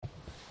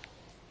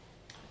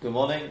Good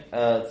morning.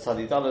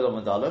 Tzadi Daled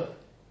Amud Aleph.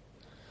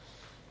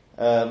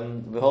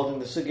 We're holding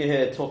the sugya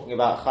here, talking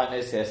about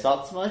Chaynes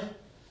Satzmai,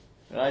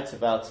 right?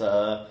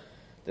 About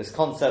this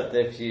concept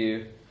that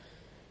if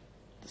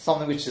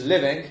something which is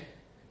living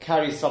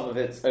carries some of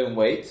its own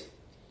weight,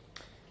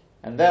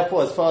 and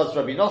therefore, as far as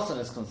Rabbi Nosson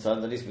is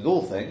concerned, at least with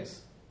all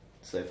things,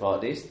 so far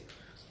at least,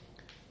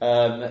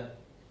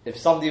 if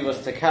somebody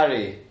was to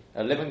carry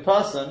a living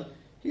person,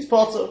 he's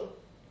potter.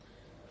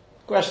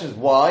 The question is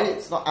why.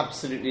 It's not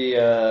absolutely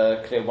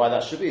clear why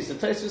that should be. So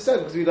Tosfos said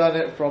because we learn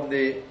it from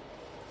the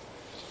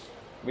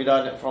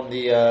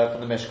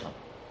Mishkan.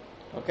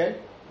 Okay,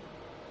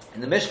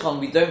 in the Mishkan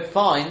we don't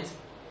find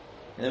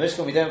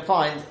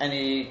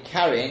any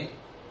carrying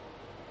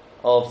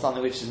of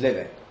something which is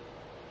living,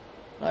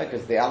 right?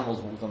 Because the animals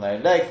walked on their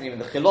own legs, and even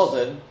the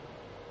chilozin,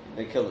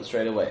 they killed it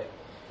straight away.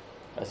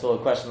 I saw a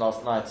question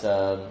last night.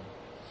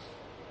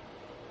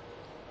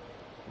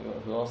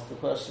 Who asked the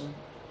question?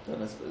 I don't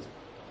know.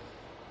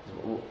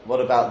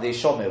 What about the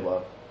Shomer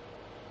work?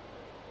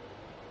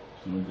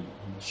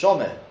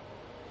 Shomer.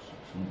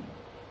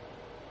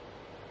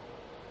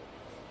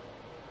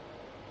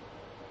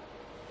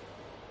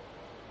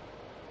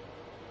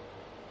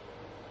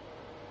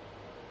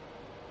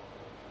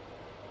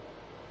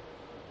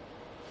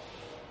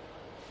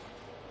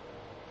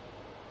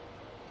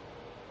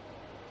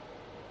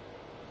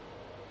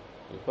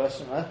 Good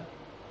question, right?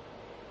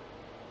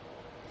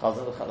 The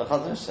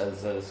Chazon Ish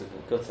says it's a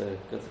good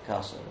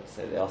kasha.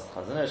 Say they asked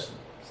Chazon Ish,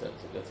 so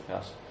it's a good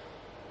kasha.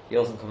 He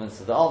wasn't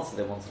convinced of the answer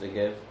they wanted to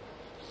give.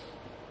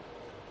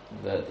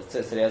 The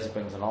Tzitz Eliezer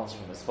brings an answer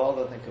from his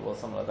father. I think it was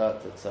something like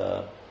that.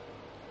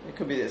 It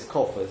could be that it's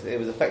kofos. It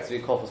was effectively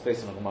kofos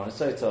based on a Gemara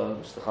Sota,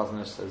 which the Chazon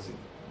Ish says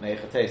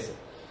meichatesa.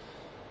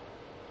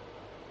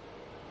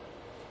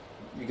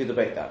 You could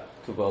debate that.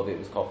 Could well be it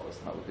was kofos,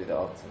 and that would be the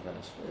answer.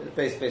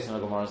 Based on a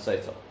Gemara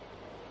Sota,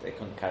 they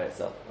couldn't carry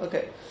itself.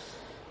 Okay.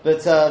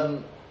 But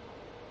the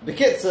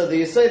Kitzur,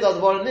 the Yesod of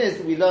the Baran is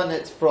that we learn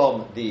it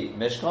from the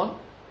Mishkan,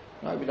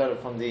 right? We learn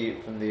it from the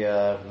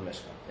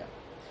Mishkan. Yeah.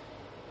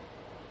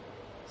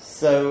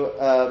 So,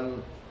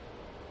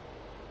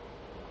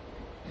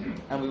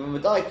 and we were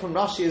medayik from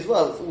Rashi as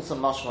well. It's also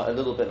mashma a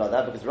little bit like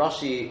that because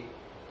Rashi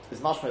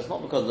is mashma. It's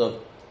not because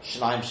of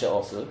Shnaim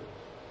She'osu,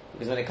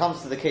 because when it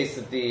comes to the case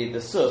of the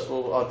sus,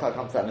 I'll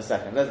come to that in a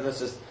second. Let's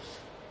just.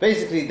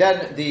 Basically,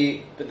 then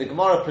the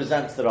Gemara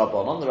presents the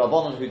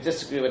Rabbanon who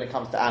disagree when it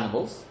comes to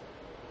animals,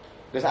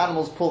 because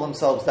animals pull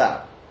themselves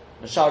down.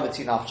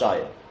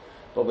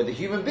 But with a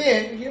human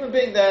being,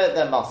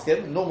 they're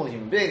maskim. Normal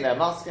human being, they're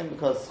maskim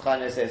because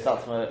Chaynes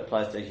Satzma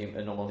applies to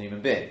a normal human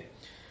being.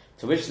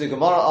 To which the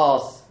Gemara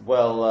asks,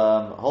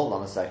 well, hold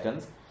on a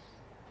second.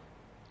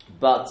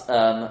 But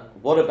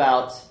what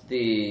about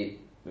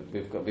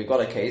we've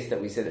got a case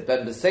that we say that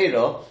Ben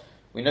Beseira.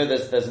 We know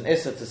there's an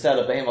issa to sell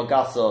a behemah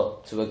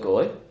gasa to a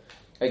goy,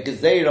 a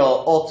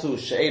gezeira otu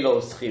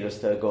she'elo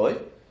schiras to a goy,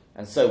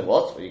 and so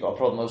what? Well, you got a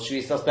problem with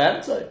shvisas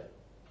be'emtoi.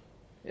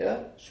 Yeah,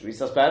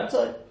 shvisas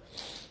be'emtoi.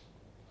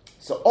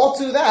 So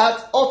otu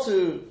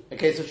a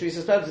case of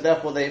shvisas be'emtoi.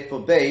 Therefore, they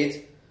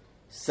forbade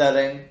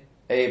selling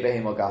a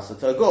behemah gasa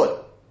to a goy.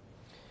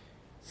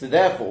 So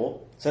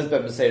therefore, says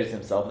Ben Beseira to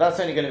himself, that's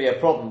only going to be a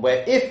problem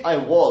where if I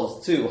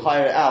was to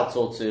hire it out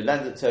or to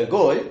lend it to a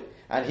goy,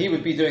 and he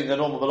would be doing the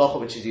normal malacha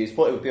which is used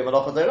for, it would be a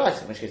malacha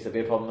d'oraisa, in which case there'd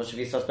be a problem of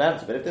shavisas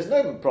be'emtoi. But if there's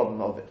no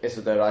problem of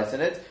issa d'oraisa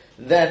in it,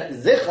 then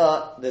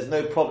zicha, there's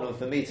no problem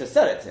for me to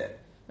sell it to him.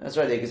 That's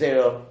right, the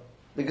gezerah.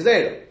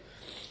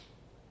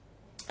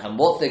 And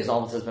what's the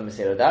example says Ben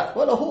Beseira of that?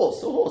 Well, a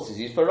horse is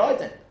used for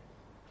riding.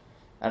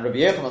 And Rabbi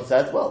Yochanan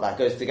says, well, that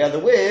goes together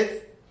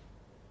with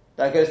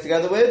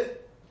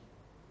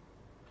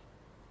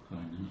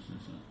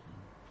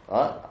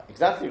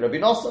exactly, Rabbi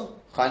Nosson.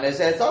 But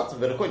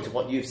according to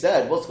what you've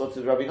said, what's got to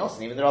do with Rabbi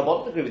Nosson? Even the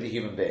Rabbanon agree with the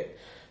human being.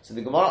 So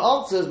the Gemara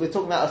answers, we're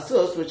talking about a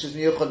sus, which is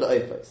miyuchad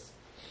le'ofos,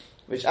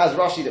 which, as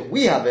Rashi that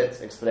we have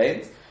it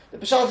explains, the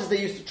pshat is they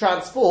used to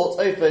transport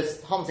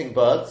ofos, hunting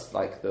birds,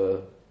 like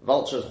the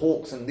vultures,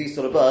 hawks, and these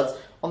sort of birds,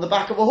 on the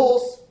back of a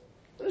horse.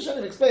 The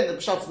Rishonim explain that the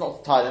pshat is not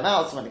to tie them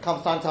out, so when it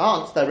comes time to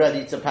hunt, they're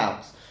ready to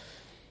pounce.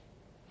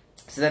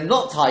 So they're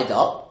not tied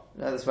up.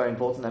 That's very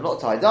important. They're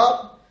not tied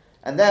up,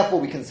 and therefore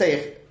we can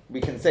say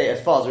as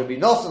far as Rabbi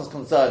Nosson is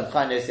concerned,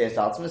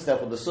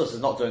 therefore the sus is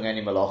not doing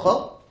any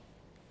malacha.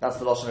 That's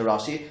the lashon of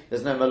Rashi.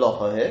 There's no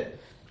malacha here.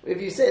 If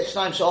you say it's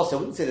Shnaim She'osu, I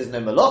wouldn't say there's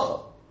no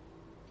malacha.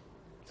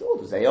 It's all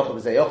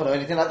v'zeyochel or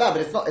anything like that,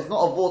 but it's not a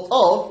vort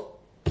of.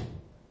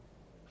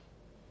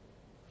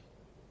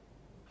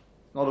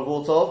 Not a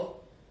vort of.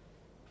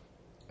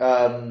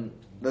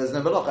 There's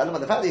no malacha.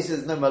 The fact that he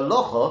says no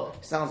malacha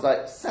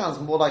sounds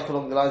more like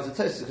along the lines of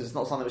Tosfos because it's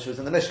not something which was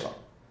in the Mishkan.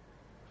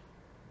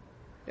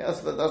 Yeah,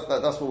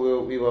 that's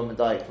what we were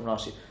medayik from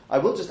Rashi. I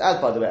will just add,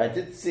 by the way, I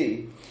did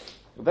see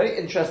a very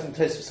interesting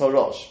Tosfos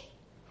HaRosh.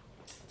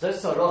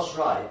 Tosfos HaRosh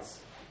writes,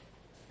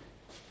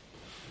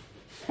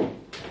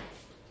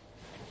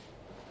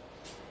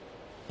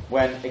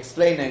 when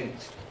explaining,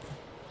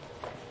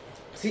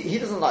 see, he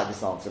doesn't like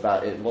this answer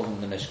about it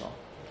wasn't in the Mishkan.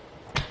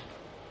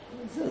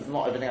 He says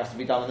not everything has to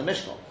be done in the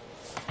Mishkan.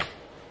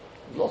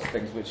 There's lots of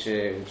things which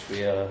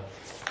we.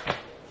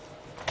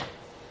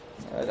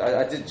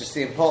 I did just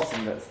see in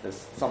passing that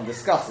there's some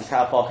discuss is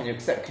how far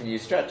can you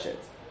stretch it.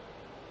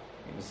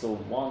 I saw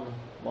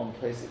one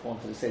place it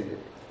wanted to say that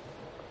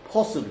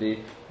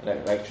possibly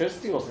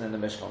electricity wasn't in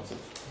the Mishkan. So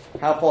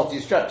how far do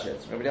you stretch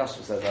it? Rabbi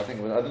Yashiv says, I don't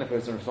know if it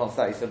was in response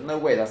to that. He said, no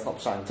way, that's not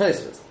Pshat and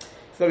Tosfos.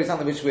 It's got to be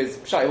something which was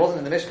Pshat. It wasn't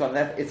in the Mishkan,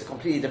 and it's a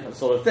completely different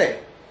sort of thing.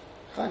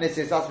 Chaim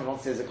Nesias Atzmai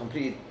wants to say it's a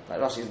complete,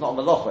 like Rashi, it's not a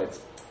Malacha, it's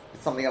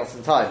something else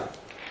entirely.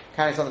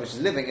 Carrying something which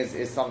is living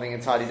is something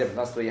entirely different.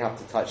 That's where you have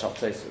to touch up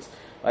Tosfos.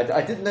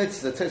 I did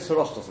notice that Tosfos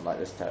Rosh doesn't like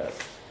this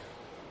teretz.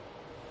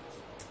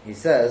 He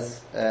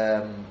says,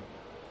 Shachai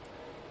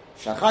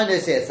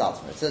Nesias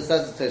Atzmai. It says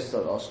the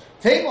Tosfos Rosh,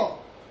 Teimah,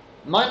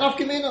 Mai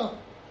Nafkimina.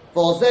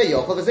 For Zeh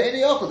Yochel, V'Zeh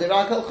Yochel, they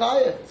are Kol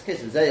Chayev. It's a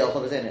case of Zeh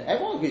Yochel, V'Zeh.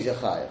 Everyone agrees you're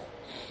Chayev.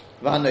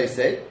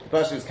 V'Hanosei, the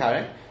person who's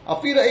carrying.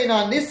 Afila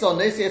Eina Nison,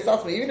 Nesias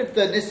Atzmai. Even if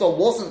the Nison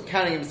wasn't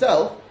carrying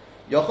himself,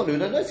 Yochel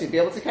Luna Nosi, he'd be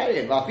able to carry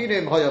him. V'Afila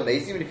Im Hoyom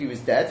Meis, even if he was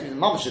dead, he was a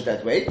mamash a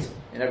dead weight,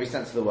 in every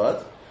sense of the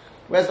word.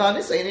 Whereas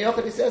V'Hanosei, Eina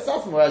Yochel, Nesias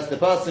Atzmai. Whereas the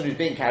person who's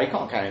being carried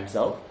can't carry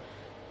himself.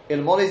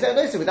 Ilmol Zeh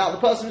Nosi, without the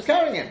person who's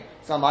carrying him.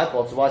 So my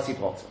potter, why is he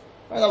potter?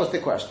 Right, that was the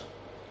question.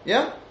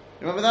 Yeah?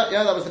 Remember that?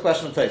 Yeah, that was the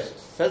question of Tosfos.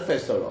 Says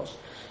Tosfos Rosh.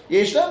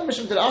 Yeshlam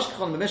Mishum Tel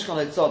Ashkechon the Mishkan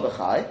Eitzah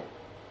B'Chai.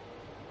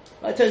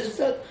 Like Tosfos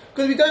said,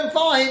 because we don't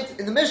find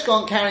in the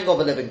Mishkan carrying of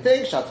a living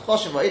thing. Shat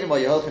Choshim Va'idim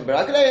V'Yeholchim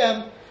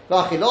B'Ragleihem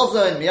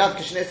V'Achiloza and Miyad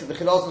Kishneset the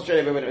Chilozon straight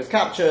away when it was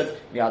captured.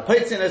 Miyad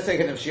Poitzin is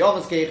taken of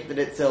Shiyom's Keich the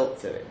Nitzel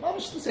Tzivim.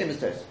 Mamish the same as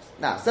Tosfos.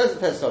 Now says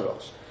the Tosfos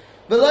Rosh.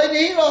 V'Loi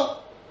Nehira.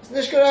 It's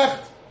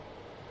Nishkarecht.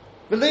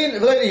 V'Loi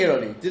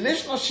Nehironi.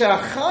 Delishna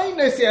Shachai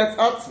Nesiat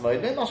Atzmai.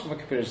 No Mashma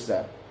Kapirish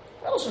Zeh.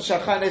 Delishna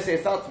Shachai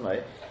Nesiat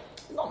Atzmai.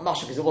 It's not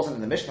mashma because it wasn't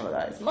in the Mishnah like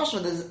that. It's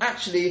mashma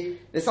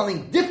there's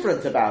something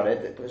different about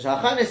it.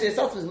 Shachai Nesias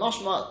Atzmai is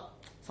mashma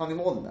something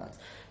more than that.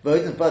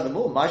 But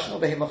furthermore, mashma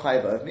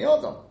behimachai b'ov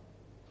miyodam.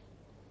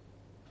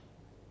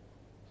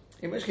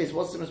 In which case,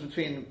 what's the difference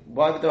between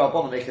why would the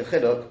Rabbanan make a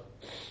chiluk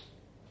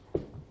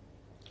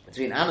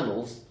between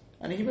animals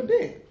and a human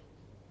being?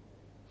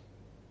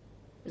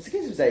 It's the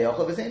case of Zeh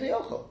Yochel v'Zeh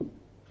Yochel.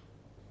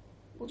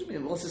 What do you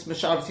mean? What's this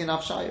Meshav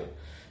Tinaf Shayu?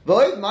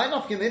 This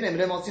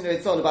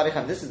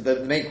is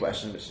the main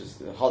question, which is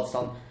the hard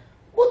stand.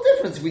 What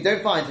difference if we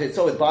don't find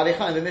Hitzah with Baalei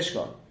Chaim and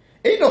Mishkan?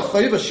 Ain't no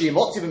Chayva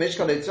Shimotzi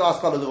v'Mishkan Hitzah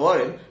Askal of the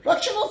Varim.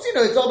 Rak Shemotzi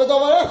no Hitzah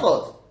b'Davar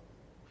Echad.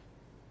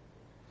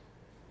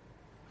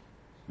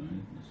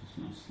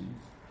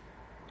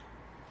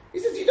 He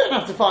says you don't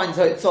have to find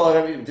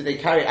Hitzah. Did they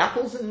carry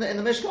apples in the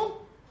Mishkan?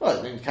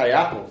 Well, they didn't carry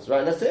apples,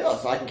 right? Let's say,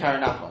 so I can carry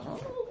an apple.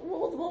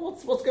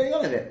 What's going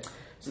on in it?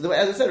 So the way,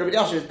 as I said, Rabbi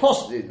Yashiv is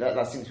possibly,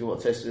 that seems to be what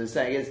Tosfos is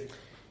saying, is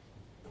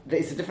that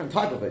it's a different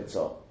type of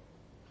Eitzah.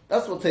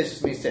 That's what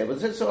Tosfos means to say, but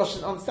Tosfos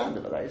shouldn't understand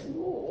it like that. He says,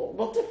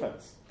 what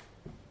difference?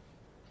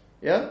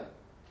 Yeah?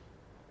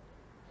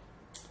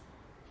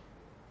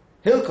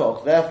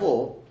 Hilkoch,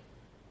 therefore,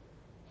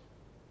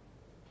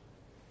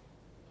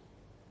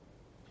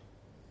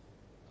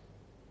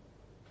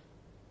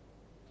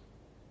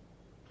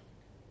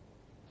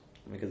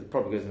 because it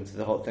probably goes into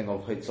the whole thing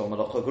of Hitzah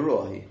Malacha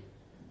Geruah.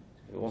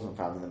 It wasn't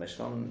found in the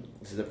Mishkan.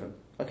 This is different.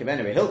 Okay, but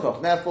anyway,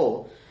 Hilkoch.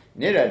 Therefore,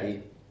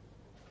 Nirali,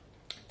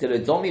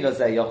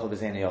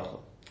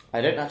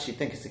 I don't actually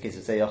think it's the case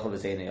of Zeh Yochel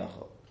v'Zeh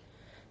Yochel.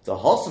 The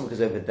Hossam, because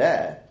over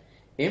there,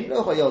 if the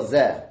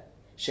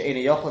Ein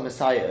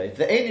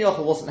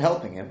Yochel wasn't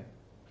helping him,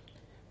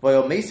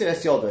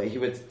 he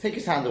would take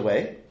his hand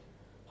away.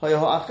 The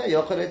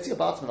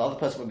other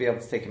person would be able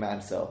to take him out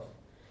himself.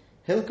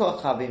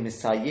 Hilkoch havi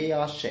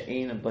misayeh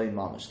she'ein b'y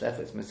mamash.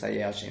 Therefore, it's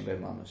misayeh she'ein b'y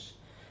mamash.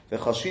 The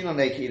Chashvin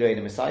make Ilo in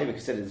the Messiah, we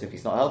consider it as if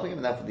he's not helping him,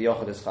 and therefore the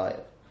Yochel is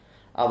Chayev.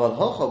 Aval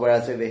Hocha,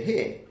 whereas over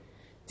here,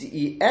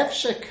 the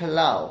Efshe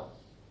Kalal,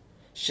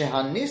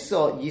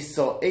 Shehaniso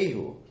Yiso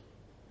Ehu,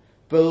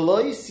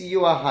 Beloy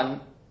Siyua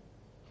Han.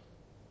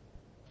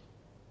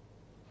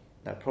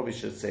 I probably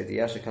should say the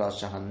Efshe Kalal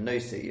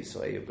Shehanose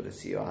Yiso Ehu, but the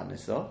Siyua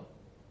Haniso.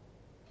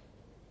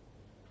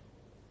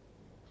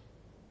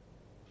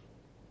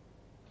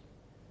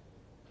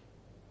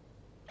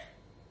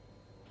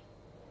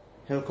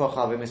 Hilkoch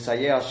havi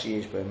misayeh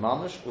sheyesh bo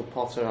mamash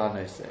upoter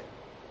hanose.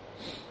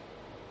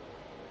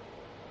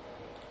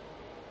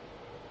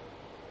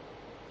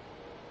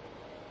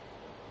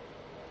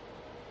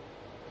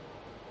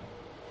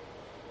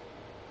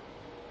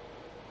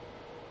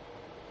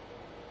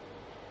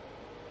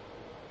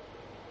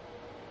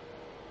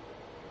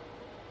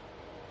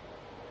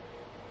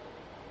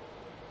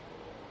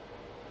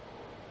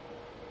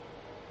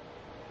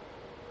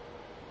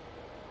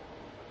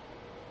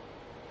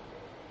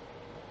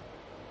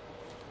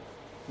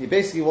 He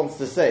basically wants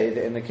to say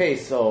that in the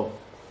case of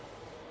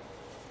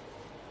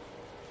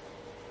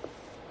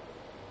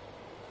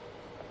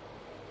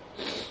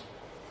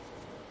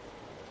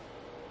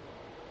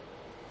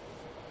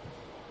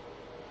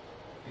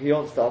he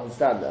wants to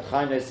understand that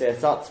Chaim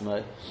says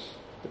Satzma,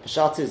 the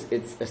Peshat is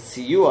it's a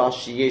siyua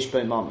sheyesh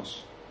bo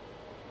mamash.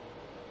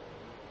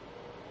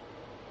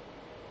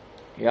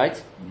 Right?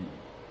 Yeah.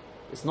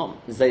 It's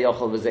not Zeh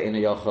Yochel v'Zeh Ina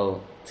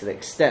Yochel to the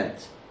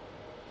extent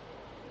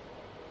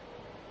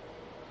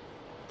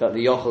that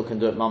the Yochel can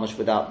do it mamash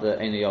without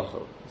the Ina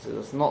Yochel. So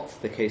that's not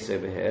the case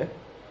over here.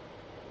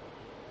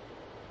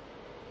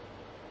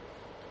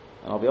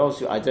 And I'll be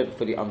honest with you, I don't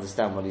fully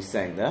understand what he's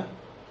saying there.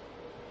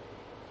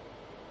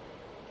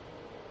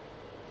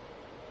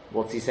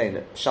 What's he saying?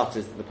 That Pshat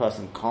is that the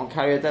person can't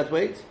carry a dead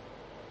weight?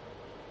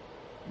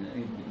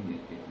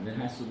 There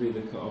has to be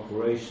the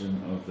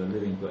cooperation of the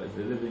living. But if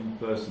the living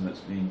person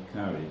that's being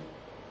carried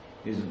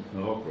isn't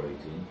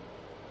cooperating,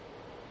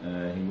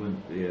 he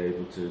wouldn't be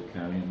able to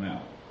carry him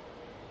out.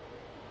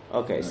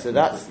 Okay, so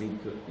that's... He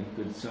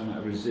could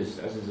somehow resist.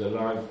 As is a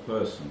live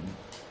person,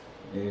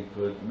 he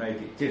could make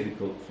it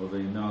difficult for the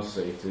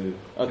Nasi to...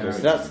 Okay,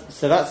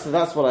 so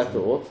that's what I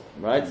thought,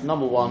 right?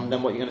 Number one,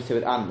 then what you're going to say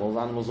with animals.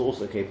 Animals are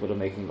also capable of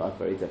making life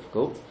very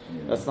difficult.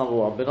 Yeah. That's number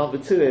one. But number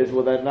two is,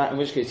 well then in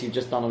which case you've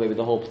just done away with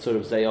the whole Patur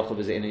of Zeh Yochel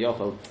v'Zeh Ina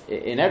Yochel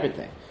in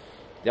everything.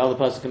 The other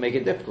person can make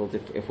it difficult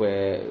if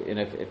we're,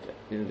 if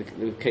in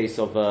the case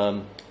of,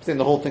 saying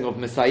the whole thing of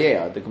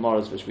Messiah, the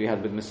Gemaras which we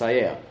had with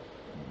Messiah.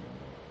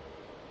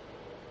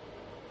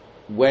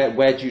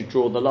 Where do you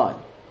draw the line?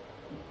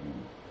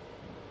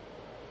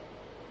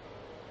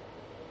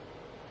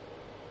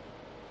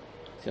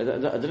 See, I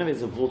don't know if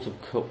it's a vault of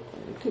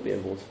it could be a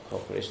vault of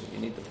cooperation. You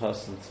need the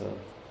person to,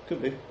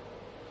 could be,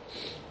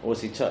 or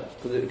is he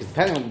because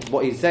depending on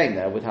what he's saying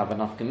there would have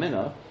enough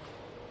gemina.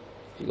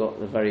 If you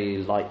got a very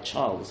light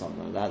child or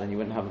something like that, then you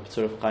wouldn't have a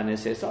patur of chayne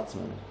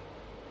seisatman.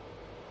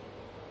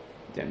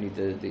 You don't need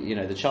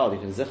the child you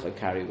can zicha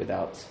carry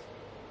without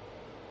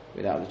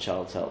the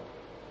child's help.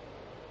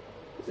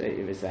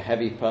 If it's a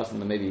heavy person,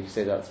 then maybe you could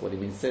say that's what he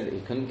means to say, that he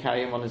couldn't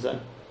carry him on his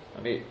own.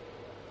 I mean,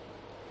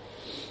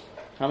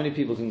 how many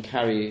people can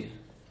carry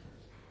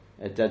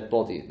a dead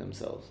body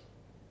themselves?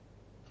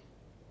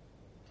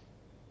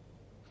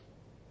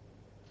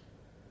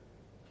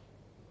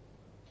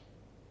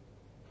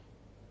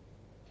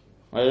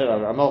 I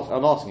don't know,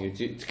 I'm asking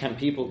you, can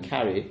people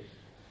carry...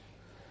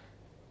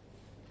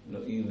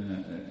 Look,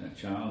 even a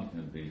child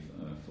can be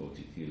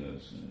 40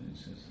 kilos,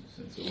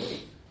 it's a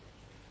weight.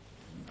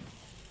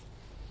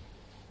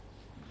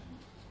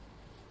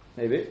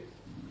 Maybe.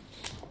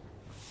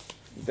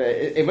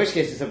 In which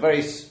case it's a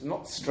very,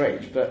 not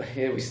strange, but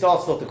here we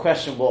started off, the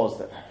question was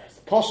that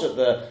Poshet,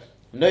 the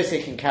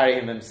Nosei can carry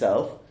him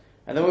himself,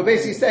 and then we're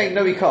basically saying,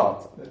 no, he can't.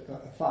 A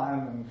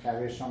fireman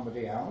carries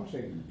somebody else, he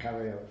can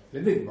carry a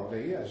living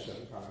body, yes, a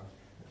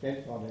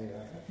dead body.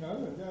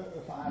 No,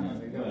 a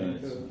fireman, he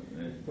goes to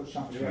put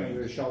somebody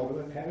over his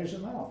shoulder and carries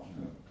them out.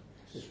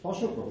 It's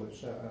possible,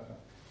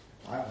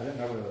 I don't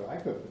know whether I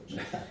could.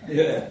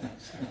 Yeah.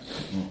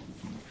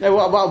 No,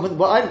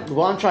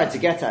 what I'm trying to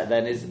get at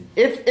then is,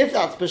 if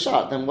that's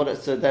Peshat,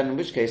 then in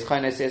which case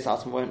Chayne Seis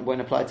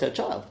won't apply to a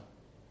child.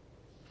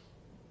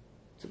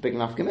 It's a big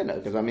enough gemina,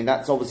 because I mean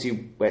that's obviously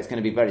where it's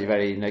going to be very,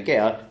 very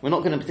negea. We're not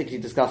going to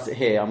particularly discuss it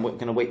here. I'm going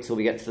to wait till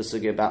we get to the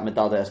sugya about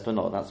Medada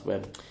Espanol. That's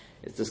where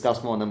it's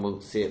discussed more, and then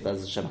we'll see it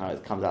as Hashem how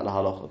it comes out la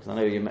halacha. Because I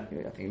know I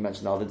think you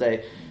mentioned the other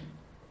day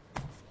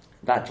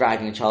that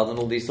dragging a child and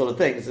all these sort of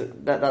things.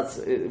 That's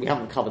we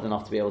haven't covered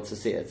enough to be able to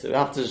see it. So we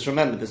have to just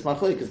remember this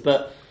machlokes.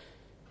 But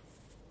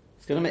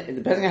it's going to make,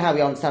 depending on how we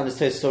understand this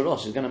Tos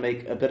Sorosh, it's going to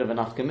make a bit of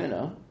enough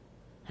gemina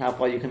how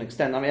far you can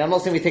extend. I mean, I'm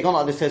not saying we take on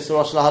like this Tos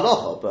Sorosh la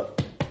halacha,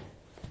 but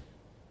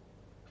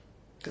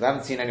because I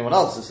haven't seen anyone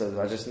else who says it.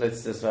 I just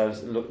noticed this when I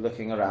was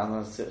looking around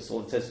and I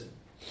saw the Tos.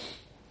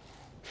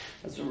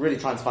 I was really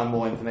trying to find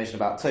more information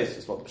about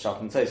Tosfos, what the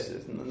Pshat and Tosfos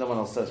is. No one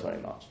else says very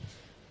much.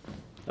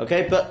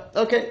 Okay.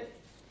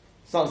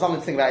 So something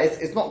to think about.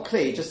 It's not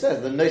clear. It just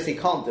says the Nosi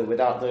can't do it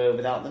without the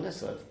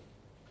Nisad.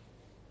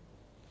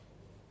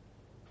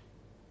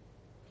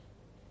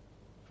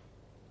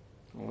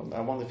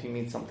 I wonder if he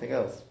means something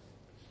else.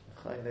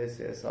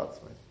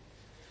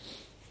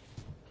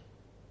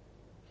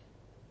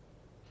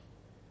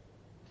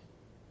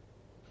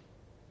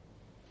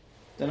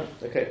 Don't know.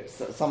 Okay,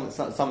 so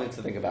something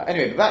to think about.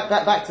 Anyway,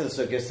 back to the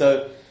sugya.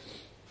 So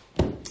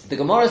the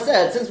Gemara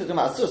said, since we're talking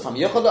about Sucham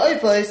Yochad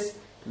Oifos,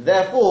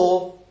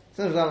 therefore,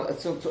 since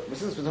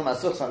we're talking about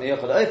Sucham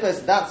Yochad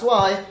Oifos, that's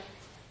why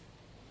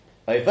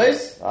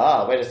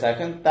Oifos. Wait a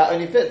second. That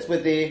only fits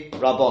with the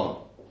Rabbanon,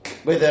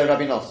 with the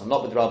Rabbi Nosson,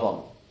 not with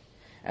Rabbanon.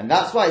 And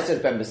that's why it says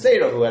Ben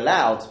Beseira, who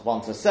allowed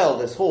one to sell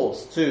this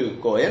horse to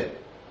Goyim,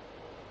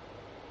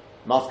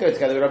 must go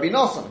together with Rabbi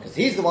Nosson, because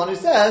he's the one who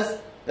says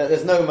that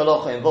there's no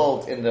malacha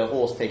involved in the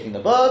horse taking the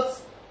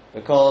birds,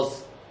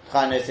 because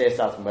Chayne says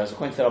that. Whereas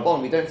according to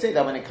Rabbanon, we don't say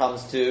that when it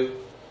comes to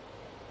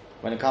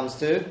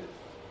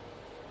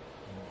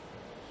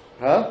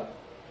You're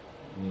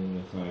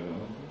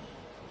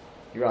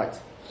right.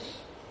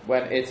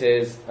 When it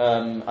is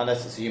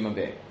unless it's a human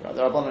being. Right?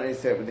 The Rabbanon only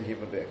say it with the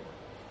human being.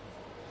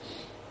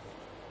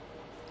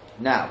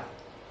 Now,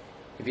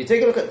 if you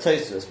take a look at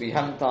Tosfos, we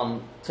haven't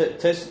done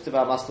Tosfos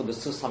about Maskel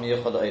B'sus Ham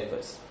Yochad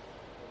Oifos.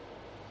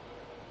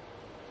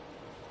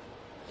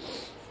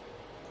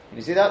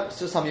 You see that?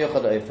 B'sus Ham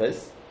Yochad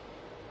Oifos.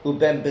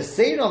 Uben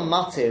B'seira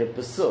Matir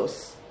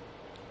B'sus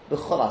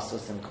b'chol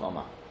asusim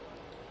kama.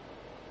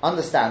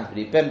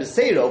 Understandably, Ben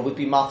Beseira would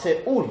be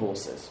matir all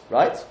horses,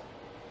 right?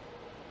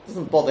 It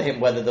doesn't bother him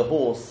whether the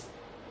horse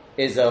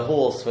is a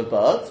horse for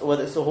birds or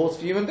whether it's a horse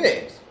for human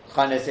beings.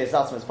 Chayne says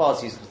that's as far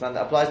as he's concerned,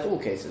 that applies to all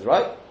cases,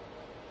 right?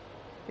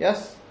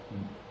 Yes?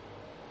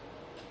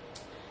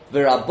 The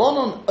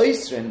Rabbanon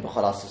oisrin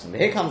b'chol asusim.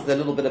 Here comes the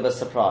little bit of a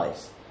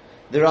surprise.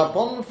 The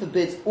Rabbanon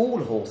forbids all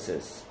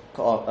horses,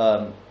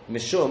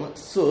 mishum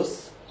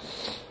sus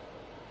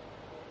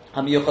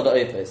hamiyuchad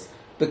ha'ofes,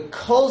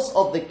 because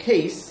of the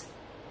case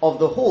of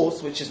the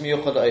horse which is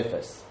miyuchad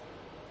ha'ofes.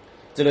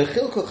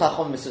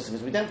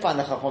 Because we don't find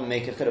the chacham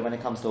make a chiluk when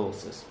it comes to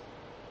horses.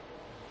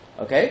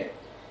 Okay?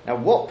 Now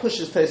what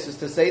pushes Tosfos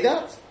to say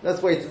that?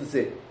 Let's wait and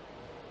see.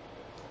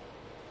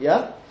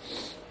 Yeah?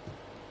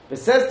 But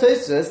says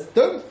Tosfos,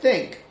 don't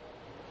think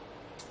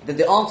that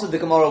the answer to the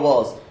Gemara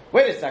was,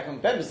 wait a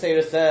second, Ben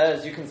Beseira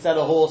says you can sell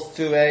a horse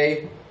to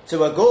a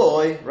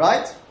goy,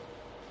 right?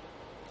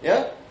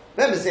 Yeah?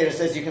 Ben Beseira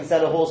says you can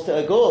sell a horse to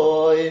a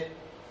goy.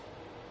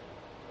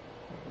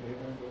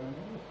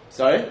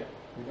 Sorry?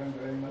 You don't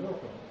do any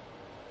malachah.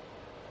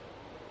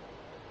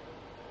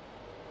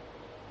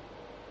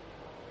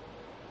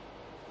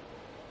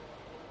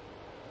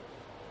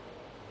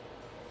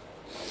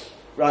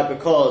 Right,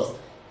 because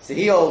so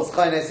he holds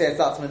Chayne says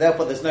Tatzma,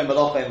 therefore there's no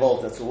malacha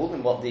involved at all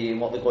in what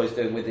the goy is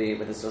doing with the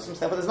susim,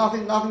 therefore there's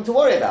nothing to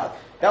worry about.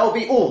 That will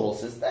be all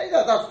horses.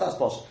 That's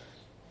posh.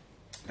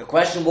 The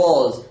question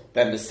was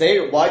Ben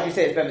Beseira. Why do you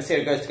say it's Ben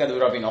Beseira goes together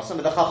with Rabbi Nosson?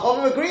 But the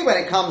Chachamim agree when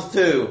it comes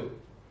to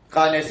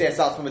Chayne says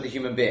Tatzma with the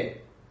human being.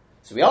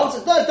 So we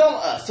answered, no, don't.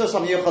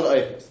 Susam Yuchal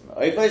Oifis.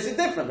 Oifis is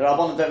different. The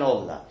Rabbanon don't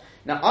hold that.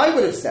 Now I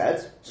would have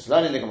said, just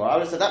learning the Gemara, I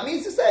would have said that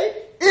means to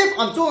say, if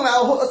I'm talking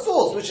about a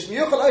source which is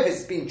Miyuchal Oifis,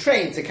 is being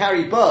trained to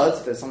carry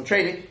birds, there's some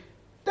training,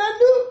 then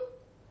no.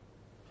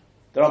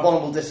 The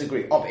Rabbanon will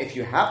disagree. Oh, but if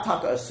you have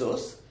Taka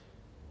Asus,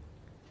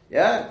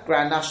 yeah,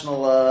 Grand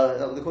National,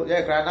 what they call it?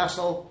 Yeah, Grand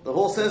National, the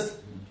horses,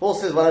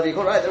 whatever you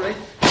call it, right? They're ready.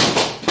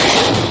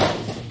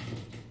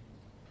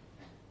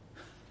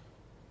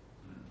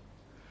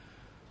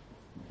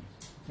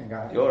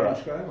 You're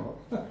right.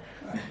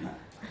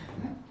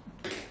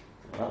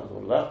 That was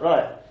all of that,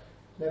 right?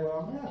 They were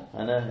on that.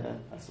 I know, yeah.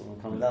 That's all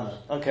coming down there.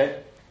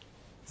 Okay.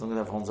 As long as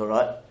everyone's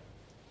alright.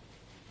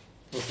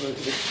 We'll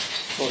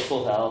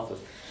sort out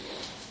afterwards.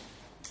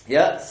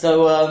 Yeah,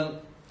 so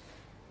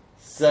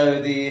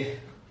the... I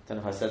don't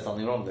know if I said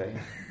something wrong there.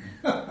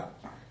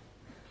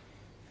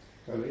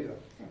 It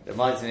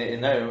reminds me, I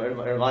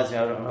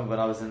remember when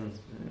I was in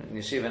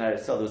Yeshiva in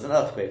Eretz Yisrael, there was an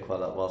earthquake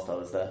whilst I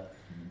was there.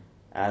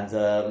 And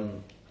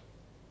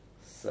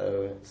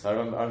so I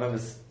remember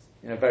so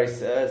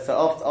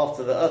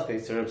after the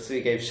earthquake, so Rabbi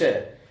Tzvi gave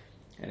shir,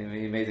 and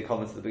he made a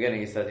comment at the beginning.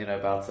 He said,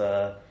 about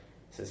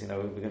says,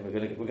 we're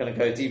going to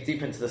go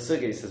deep into the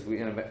sugi. He says,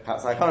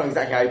 perhaps I can't remember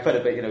exactly how he put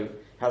it, but you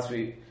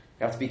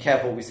have to be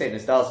careful what we say. And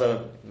it's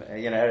also,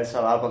 if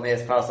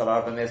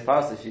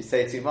you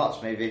say too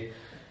much, maybe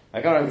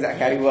I can't remember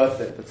exactly how he words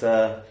it, but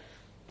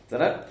don't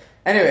know.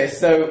 Anyway,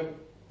 so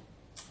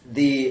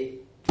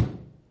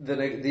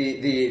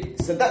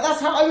so that's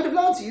how I would have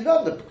learned it. You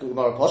learn the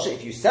Gemara Posha.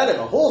 If you sell him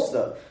a horse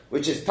though,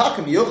 which is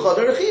Takam Yuchad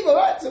or Rechiva,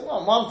 right? So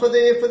one for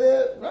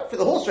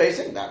the horse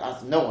racing.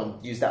 That's no one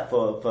used that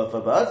for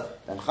birds.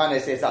 Then Chayne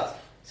says that.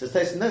 So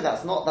Tosfos, no,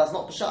 that's not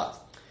Peshat.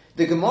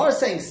 The Gemara is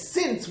saying,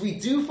 since we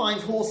do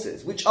find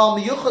horses which are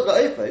Miyuchad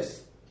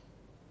La'ofos,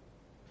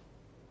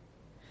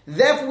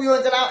 therefore we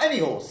won't allow any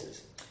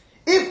horses.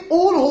 If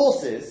all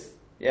horses,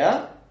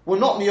 were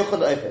not miyuchad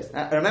la'ofes.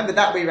 Now remember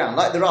that way around,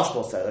 like the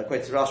Rashba said, I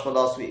quoted Rashba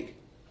last week.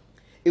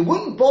 It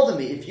wouldn't bother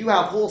me if you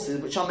have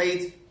horses which are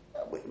made,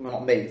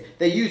 not made,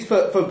 they're used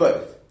for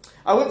both.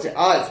 I wouldn't say,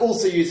 it's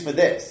also used for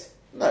this.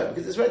 No,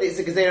 because it's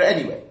a gezerah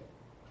anyway.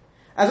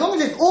 As long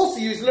as it's also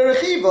used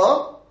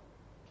l'rechiva,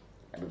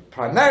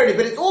 primarily,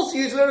 but it's also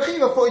used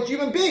l'rechiva for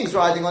human beings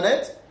riding on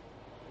it,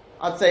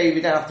 I'd say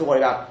we don't have to worry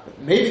about it.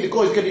 Maybe the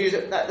goy is going to use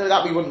it,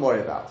 that we wouldn't worry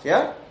about,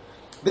 yeah?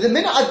 But the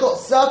minute I've got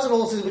certain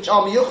horses which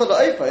are miyuchad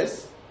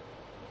la'ofos,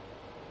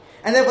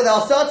 and therefore there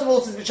are certain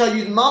horses which are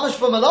used mamash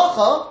for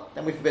malacha,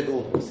 then we forbid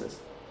all horses.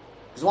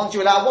 Because once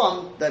you allow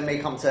one, then may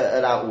come to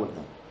allow all of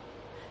them.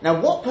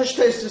 Now what pushed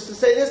Tosfos to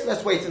say this?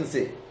 Let's wait and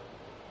see.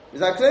 Is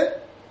that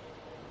clear?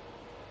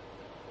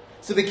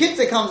 So the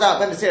Kitzur comes out,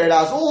 Ben Beseira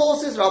allows all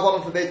horses,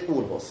 Rabbanon forbids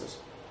all horses.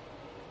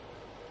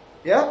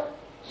 Yeah?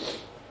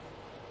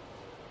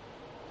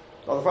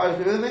 Are the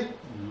Fridays with me?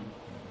 Mm-hmm.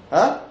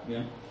 Huh?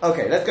 Yeah.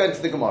 Okay, let's go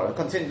into the Gemara.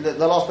 Continue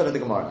the last bit of the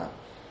Gemara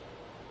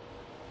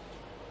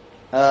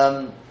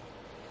now.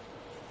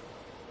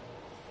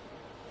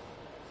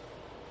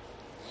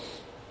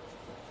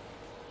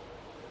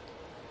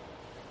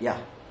 Yeah.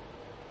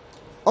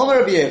 Omer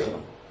Rabbi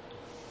Yochanan.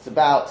 It's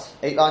about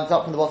 8 lines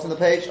up from the bottom of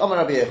the page. Omer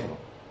Rabbi Yochanan.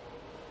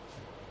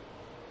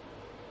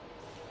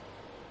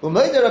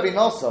 Umoide Rabbi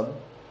Nosson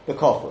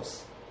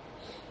bekofus.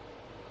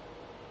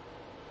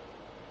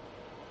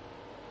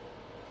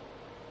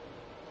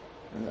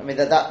 I mean,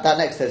 that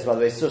next text, by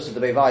the way, Sus of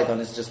the Bevaidon,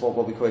 is just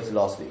what we quoted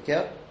last week,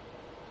 yeah?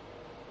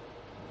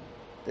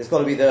 There's got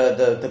to be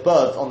the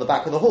birds on the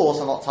back of the horse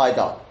are not tied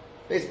up.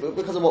 Basically,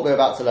 because of what we're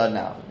about to learn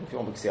now. If you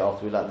want, we can see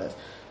after we learn this.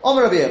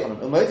 Omer Rabbi Yochanan,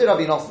 Umoed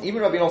Rabbi Nosson,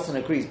 even Rabbi Nosson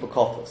agrees,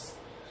 B'kofos.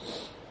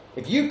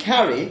 If you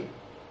carry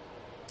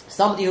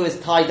somebody who is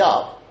tied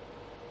up,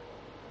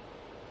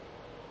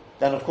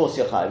 then of course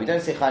you're chayav. We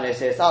don't say chayav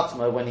neseis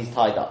atzmo when he's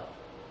tied up.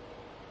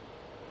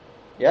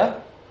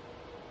 Yeah?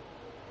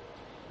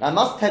 Now I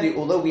must tell you,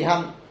 although we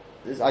haven't,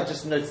 I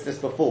just noticed this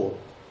before,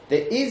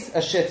 there is a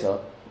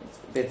shitta.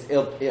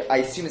 I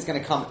assume it's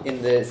going to come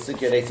in the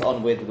sugya later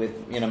on with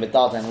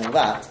medada and all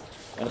that.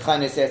 When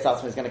chayav neseis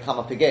atzmo is going to come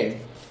up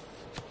again,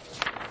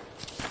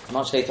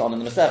 much later on in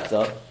the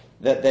Masechta,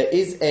 that there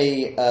is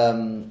a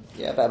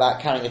about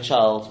carrying a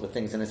child with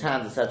things in his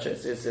hands, etc.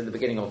 It's in the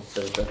beginning of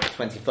the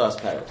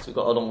 21st paragraph, so we've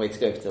got a long way to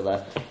go till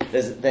there.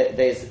 There's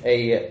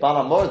a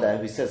Bala Mor there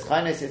who says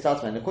Chayav neseis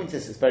atzmo, and according to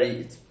this, this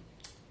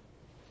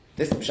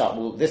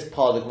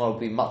part of the Gemara will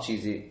be much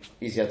easier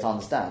to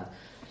understand.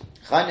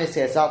 Chayav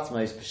neseis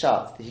atzmo is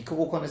pshat, he could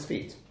walk on his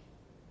feet.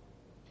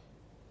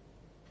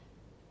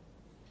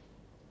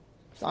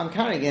 So I'm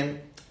carrying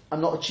him. I'm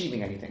not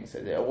achieving anything.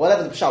 So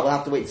whatever the pshat, we'll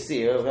have to wait to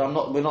see. We're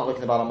not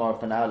looking at Bala Mor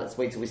for now. Let's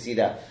wait till we see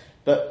that.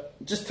 But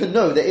just to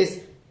know, there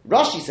is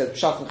Rashi says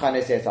pshat and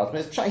chayav neseis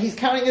atzmo. He's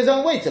carrying his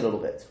own weight a little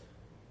bit,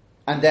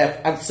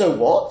 and so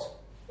what?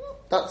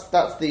 That's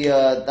the.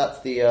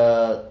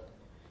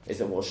 Is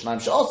it what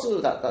Shnaim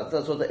Sha'asu?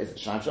 That's what it is.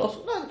 Shnaim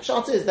Sha'asu. No, the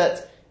pshat is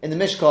that in the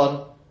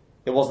Mishkan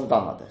it wasn't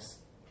done like this.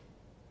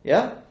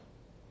 Yeah.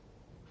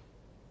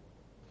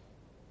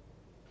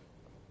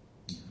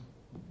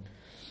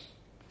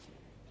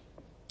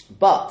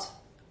 But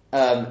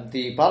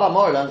the Bala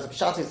Mor learns the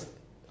pshat is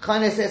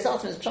chayav neseis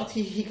atzmo is pshat.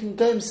 He can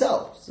go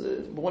himself. So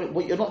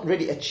what you're not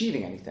really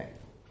achieving anything.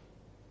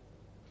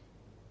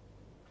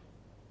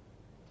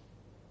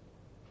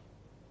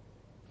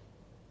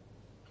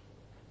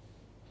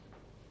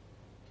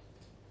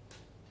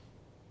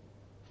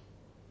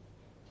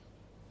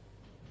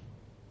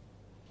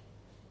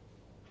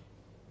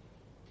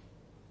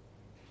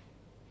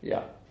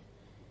 Yeah,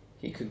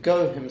 he could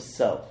go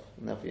himself.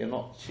 And therefore, you're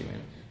not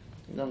achieving.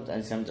 I'm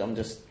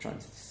just trying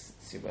to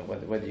see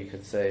whether you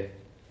could say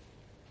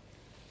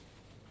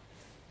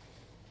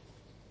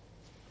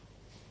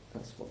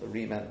that's what the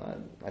re meant.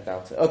 I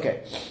doubt it.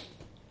 Okay,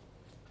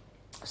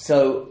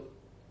 so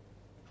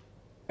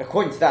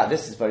according to that,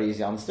 this is very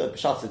easy understood.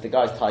 Pshat is the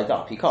guy's tied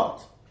up; he can't.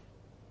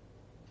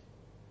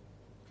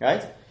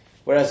 Right?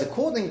 Whereas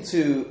according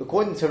to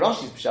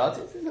Rashi's pshat,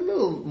 it's a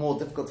little more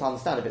difficult to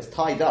understand. If it's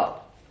tied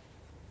up,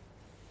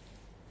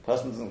 the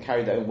person doesn't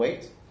carry their own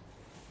weight.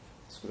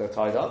 It's because they're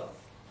tied up.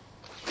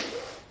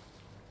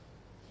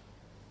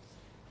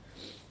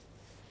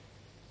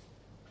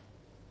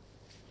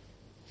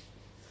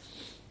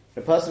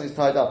 The person who's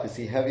tied up, is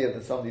he heavier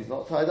than somebody who's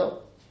not tied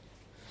up?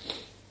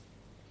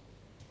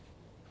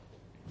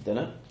 Don't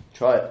know.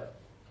 Try it.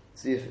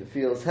 See if it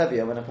feels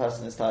heavier when a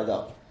person is tied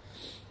up.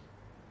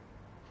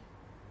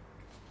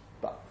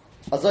 But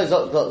Azoi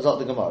Zot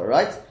the Gemara,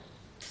 right?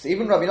 So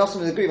even Rabbi Nosson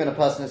would agree when a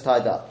person is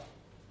tied up.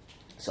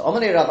 So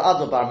Omani Rav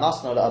Ado bar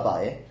Masno la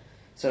Abaye.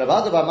 So Rav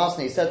Ado bar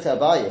Masno, he said to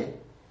Abaye,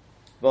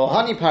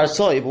 V'ohani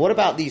Parasoi, but what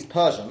about these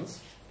Persians?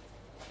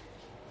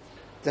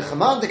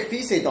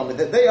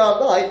 That they are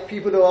like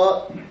people who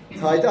are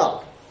tied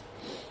up.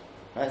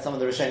 Right? Some of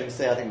the Rishonim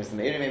say, I think Mr.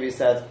 Meiri maybe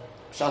said,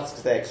 Pshat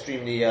because they're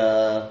extremely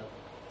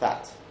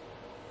fat.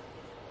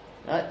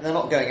 Right? They're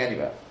not going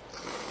anywhere.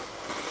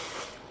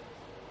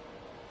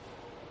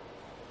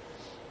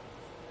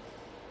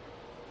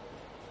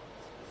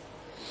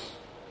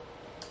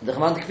 The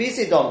Chaman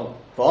Kfisi Dom,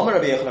 for Omer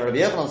Rabbi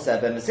Yochanan said,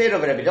 Ben Mesir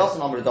over Rabbi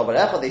Dawson, Omer Dobar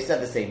Echad, they said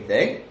the same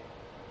thing.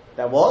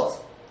 That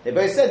what? They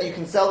both said you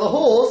can sell the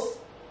horse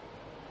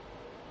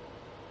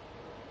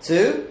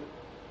to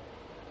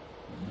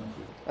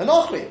a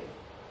Nochri.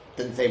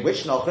 Didn't say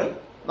which Nochri.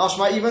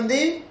 Nashma even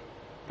the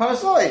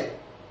Parasoi.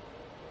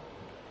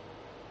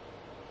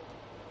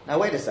 Now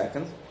wait a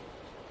second.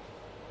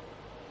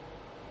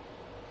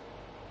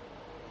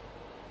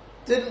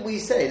 Didn't we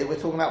say that we're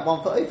talking about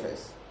one for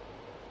Ophis?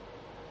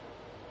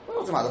 We're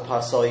not talking about the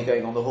Parasoi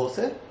going on the horse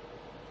here.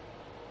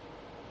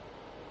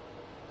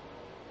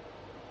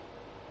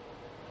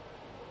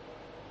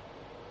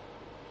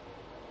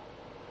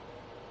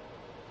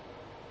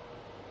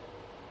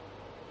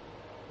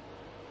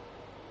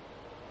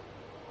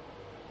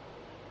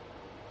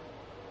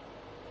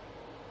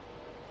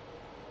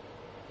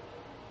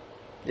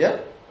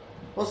 Yeah?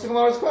 What's the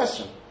Gemara's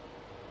question?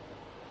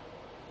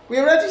 We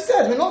already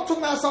said we're not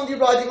talking about somebody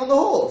riding on the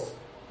horse.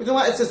 We're talking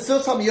about it's a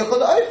Sultan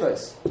Yochel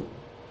Ophis.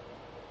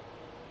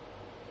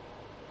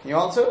 Can you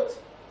answer it?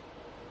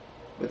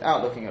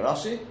 Without looking at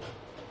Rashi?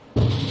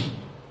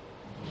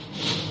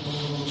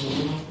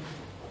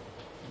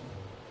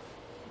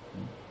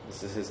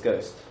 This is his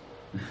ghost.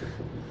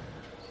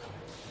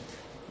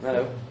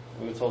 No,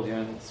 we were told you're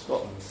in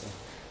Scotland. So.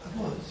 I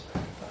was.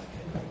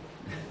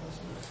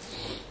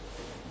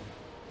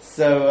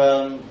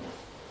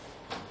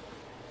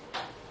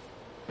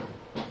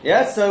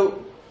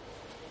 So,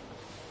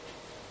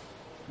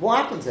 What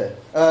happened here?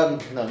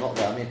 No, not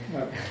there. I mean,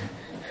 No.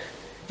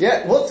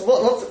 yeah. What's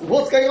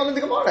going on in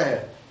the Gemara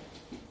here?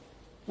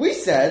 We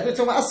said we're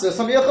talking about Asur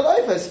Sam Yochel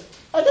Ophos.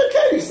 I don't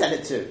care who you sent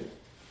it to.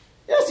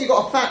 Yes, you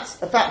got a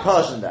fat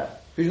Persian there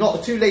who's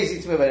not too lazy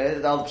to move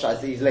it. The other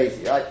Pshai, he's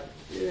lazy, right?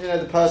 You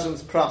know the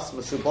Persians, Pras,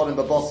 Masubonim,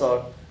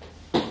 Babosar.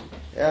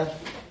 Yeah,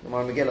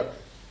 Gemara Megillah.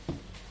 So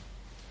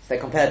they're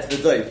compared to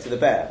the dove, to the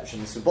bear, which is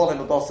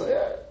Masubonim, Babosar.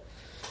 Yeah.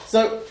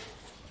 So,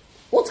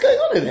 what's going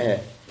on in here?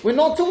 We're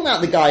not talking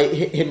about the guy,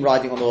 him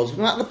riding on the horse.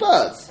 We're talking about the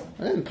birds.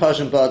 I don't think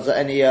Persian birds are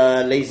any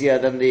lazier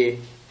than the...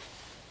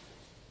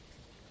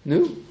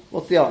 No?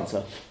 What's the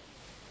answer?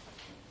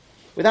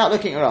 Without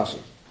looking at Rashi.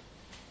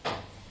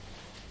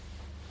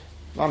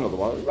 I'm not the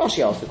one.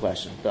 Rashi asked the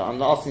question, but I'm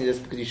not asking you this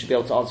because you should be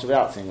able to answer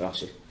without seeing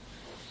Rashi.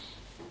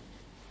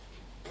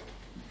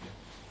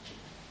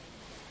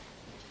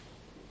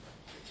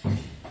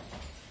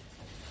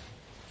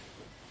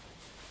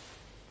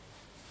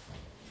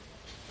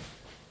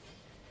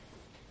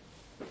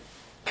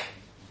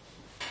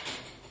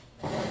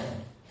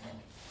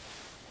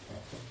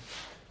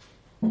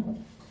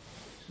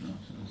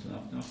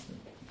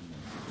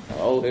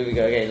 Oh, here we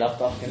go again. No.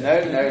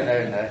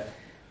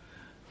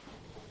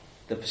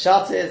 The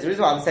Peshat is, the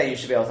reason why I'm saying you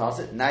should be able to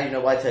answer it, now you know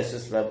why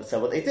Tosfos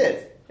said what they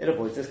did. It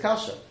avoids this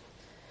kasha.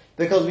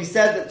 Because we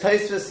said that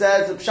Tosfos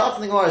says the Peshat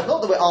in the Gemara is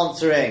not that we're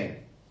answering,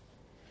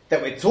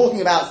 that we're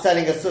talking about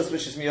selling a sus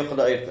which is Miyuchel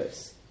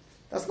Ophos.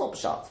 That's not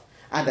Peshat.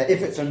 And that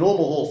if it's a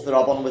normal horse, the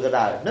Rabbanon would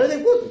allow it. No,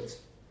 they wouldn't.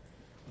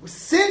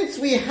 Since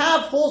we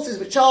have horses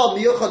which are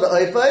Miyuchel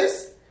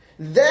Ophos,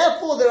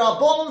 therefore the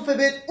Rabbanon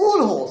forbid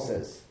all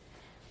horses.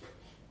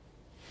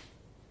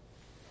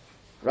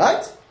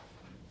 Right?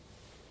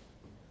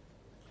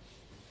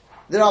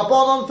 The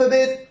Rabbanon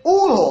forbid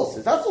all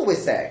horses. That's all we're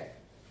saying.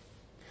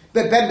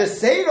 But Ben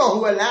Beseira,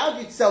 who allowed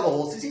you to sell the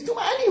horses, he's talking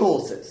about any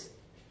horses.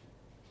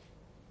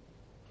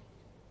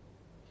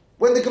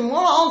 When the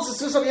Gemara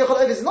answers Susam Yochel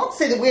Ophos, it's not to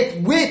say that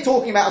we're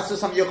talking about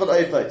Susam Yochel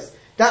Ophos.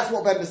 That's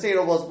what Ben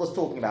Beseira was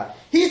talking about.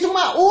 He's talking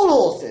about all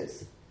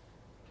horses.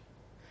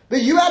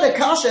 But you had a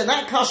kasha, and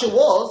that kasha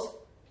was,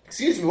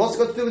 what's it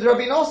got to do with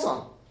Rabbi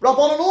Nosson?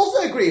 Rabbanon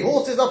also agree,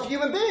 horses are for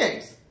human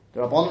beings.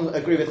 The Rabbanon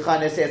agree with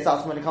Chaim Nosei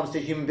Esatzma when it comes to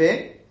a human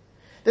being.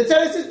 The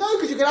Torah says no,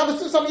 because you can have a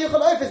Susam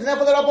Yochel Ophos, and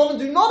therefore the Rabbanon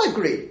do not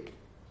agree.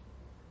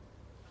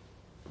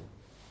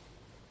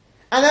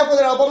 And therefore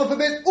the Rabbanon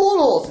forbid all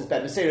horses.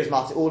 Ben Beseira is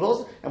matir all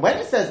horses. And when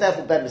it says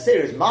therefore Ben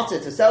Beseira is matir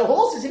to sell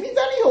horses, it means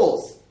any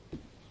horse.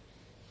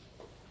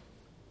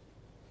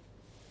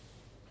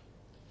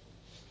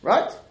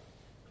 Right?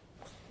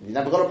 You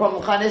never got a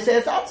problem with Chaim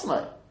Nosei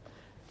Esatzma.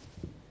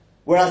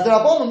 Whereas the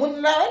Rabbanon wouldn't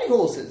allow any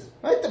horses.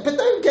 Right? But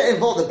don't get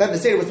involved that Ben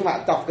Beseira was talking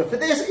about Dafka for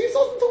this. He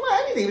wasn't talking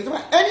about anything. He was talking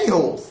about any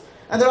horse.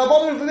 And the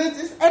Rabbanon forbids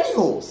is any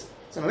horse.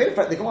 So I'm really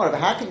afraid the Gemara,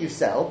 how can you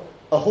sell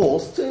a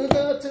horse to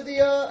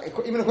the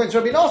even according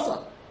to Rabbi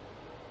Nosson?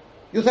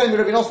 You're telling me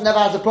Rabbi Nosson never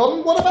has a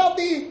problem? What about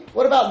these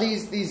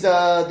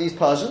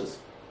Persians?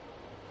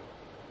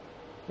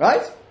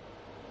 Right?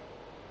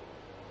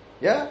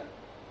 Yeah?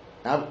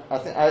 Now, I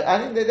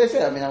think they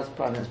said, I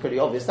think it's pretty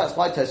obvious. That's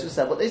why Tosfos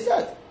said what they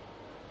said.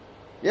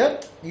 Yeah?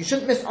 You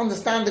shouldn't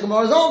misunderstand the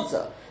Gemara's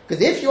answer.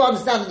 Because if you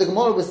understand that the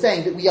Gemara was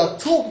saying that we are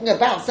talking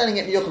about selling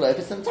it in Yochel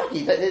Ophos and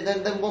Taki,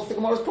 then what's the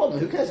Gemara's problem?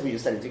 Who cares where you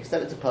sell it to? You can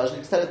sell it to Persian,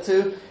 you can sell it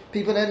to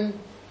people in,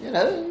 I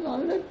don't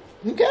know,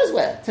 who cares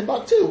where?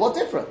 Timbuktu, what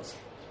difference?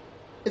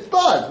 It's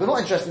birds. We're not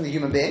interested in the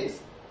human beings.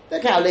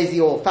 Don't care how lazy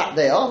or fat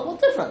they are. What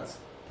difference?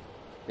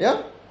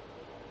 Yeah?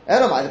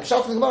 Elamai, the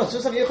Pshat in the Gemara,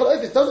 Susam Yochel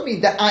Ophos doesn't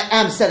mean that I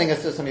am selling a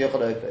Susam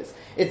Yochel Ophos.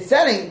 It's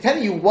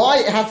telling you why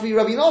it has to be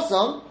Rabbi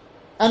Nosson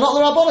and not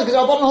the Rabbanon, because the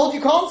Rabbanon holds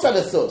you can't sell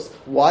a sus.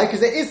 Why? Because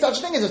there is such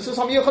a thing as a sus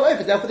Yochel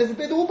Ophos, therefore there's a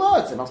bid all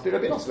birds. It must be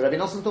Rabbi Nosson. Rabbi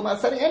Nosson talking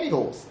about selling any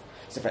horse.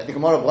 So the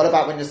Gemara, what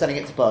about when you're selling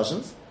it to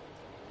Persians?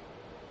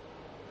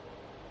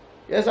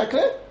 Yeah, is that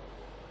clear?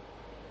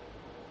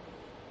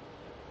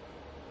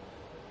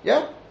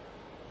 Yeah?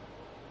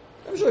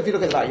 I'm sure if you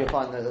look at that, you'll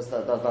find that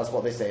that's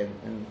what they say.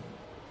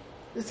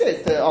 It's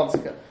the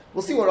answer.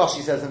 We'll see what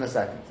Rashi says in a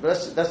second.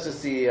 But let's just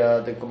see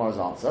the Gemara's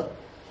answer.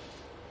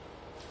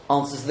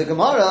 Answers to the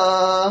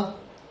Gemara.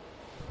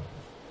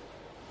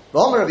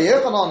 What's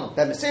going on?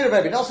 Answer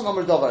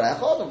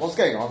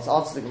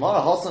the Gemara.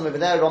 Over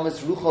there,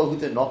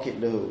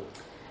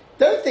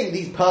 don't think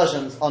these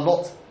Persians are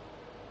not.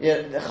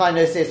 Chaim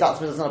Nosei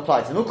Esatzma doesn't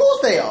apply to them. Of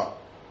course they are.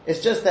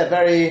 It's just they're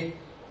very,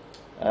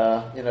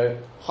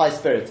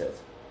 high-spirited.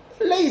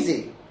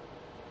 Lazy.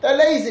 They're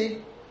lazy.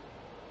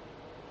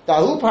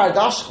 Dahu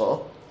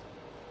Paradashcho.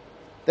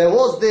 There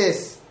was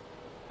this,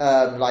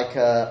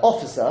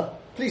 officer,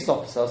 police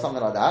officer, or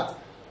something like that.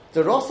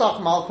 The Rosach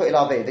Malko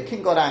Ilave, the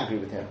king got angry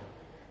with him.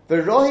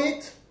 The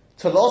Rohit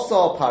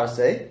Tolosa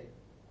Parse.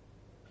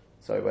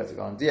 Sorry, where's it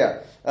gone?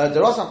 Yeah. The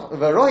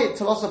Rohit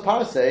Tolosa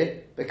Parse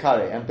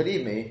Bekare. And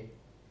believe me,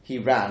 he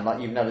ran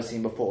like you've never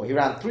seen before. He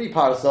ran 3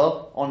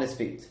 parasol on his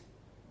feet.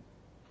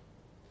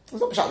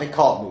 It's not they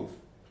can't move.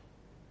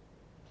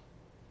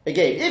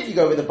 Again, if you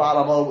go with the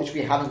Baal Hamol, which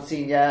we haven't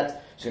seen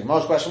yet, so the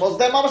most question was,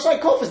 then Mamashai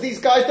Kofas, these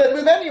guys don't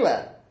move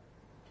anywhere.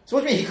 So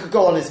what do you mean he could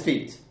go on his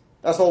feet?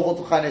 That's all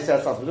what Chaim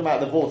says. We're talking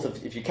about the vault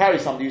of if you carry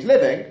somebody who's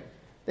living,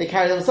 they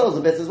carry themselves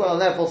a bit as well,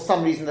 and therefore for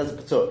some reason there's a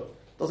patur.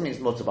 Doesn't mean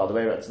it's mutter, by the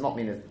way. It's not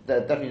mean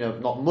they're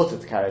definitely not mutter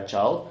to carry a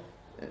child,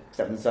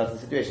 except in certain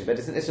situations. But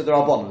it's an issue. There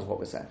are bonds, is what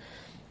we're saying.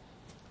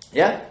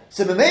 Yeah.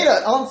 So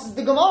Mamela answers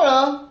the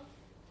Gemara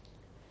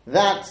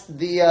that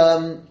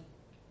the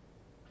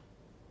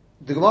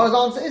Gemara's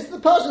answer is the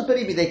Persians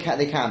believe they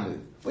can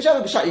move.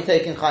 Whichever b'shat you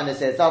take in Chaim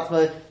says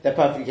Zatzma, they're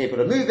perfectly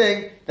capable of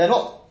moving. They're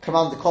not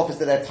commanded kofis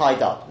that they're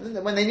tied up.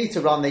 When they need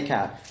to run, they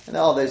can. And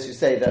there are those who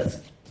say that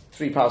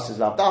 3 parses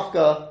lav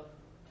dafka.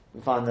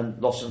 We find them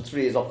Lashon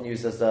 3 is often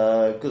used as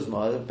a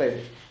guzma, but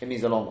it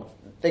means a long one.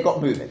 They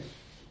got moving.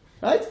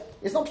 Right?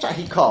 It's not pshat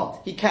he can't.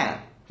 He can.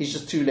 He's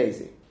just too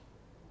lazy.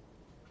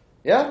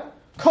 Yeah?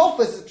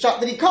 Kofis is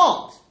pshat that he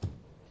can't.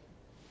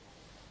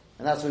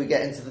 And that's where we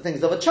get into the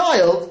things of a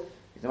child.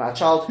 You're talking about a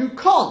child who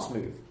can't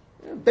move.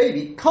 A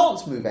baby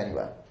can't move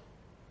anywhere.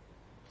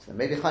 So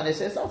maybe Chaim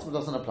says that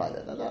doesn't apply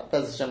there. That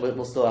Bez Hashem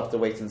we'll still have to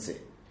wait and see.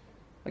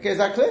 Okay, is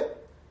that clear?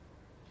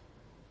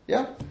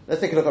 Yeah?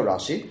 Let's take a look at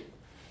Rashi.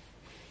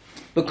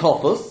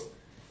 Bekofus,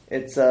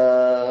 it's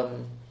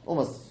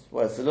almost,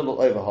 well, it's a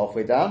little over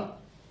halfway down,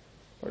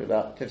 probably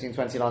about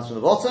 15-20 lines from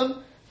the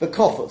bottom.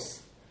 Bekofus.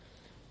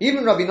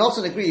 Even Rabbi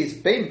Nosson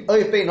agrees,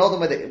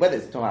 whether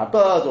it's talking about a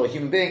bird or a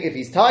human being, if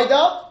he's tied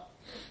up,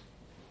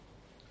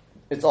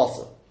 it's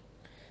also.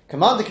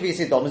 Commander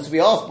Kavisi Domus, we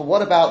ask, but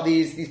what about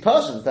these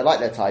Persians? They're like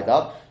they're tied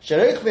up.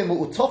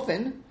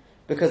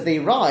 Because they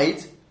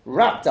ride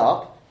wrapped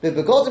up, with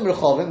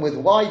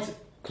wide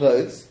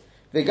clothes,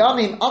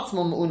 Vegamim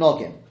Atzmum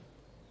Unogim.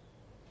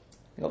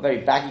 They've got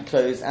very baggy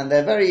clothes, and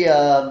they're very,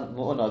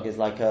 mu'unog is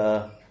like,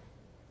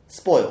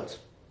 spoiled.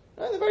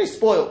 They're very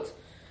spoiled.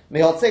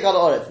 Mehotzeg al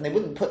oretz, and they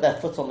wouldn't put their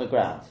foot on the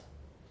ground.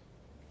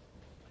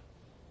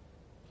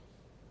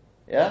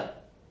 Yeah?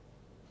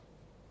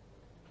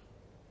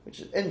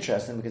 Which is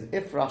interesting, because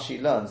if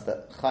Rashi learns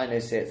that Chaim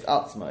says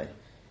atzmai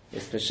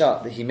is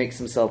peshat, that he makes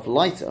himself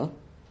lighter,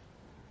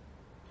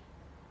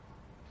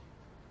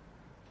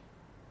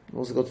 it's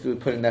also got to do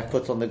with putting their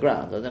foot on the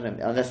ground. I don't know,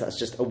 unless that's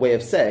just a way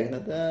of saying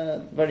that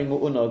they're very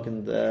mu'unog,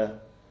 and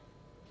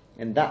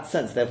in that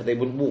sense, therefore they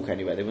wouldn't walk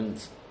anywhere, they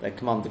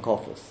command the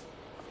kofos.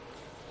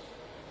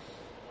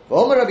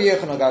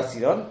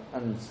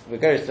 And we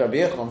go to Rabbi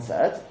Yochanan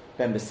said,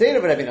 Ben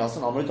Beseir Rabbi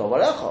Nosson Amr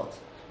Dovar Echad.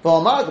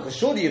 Because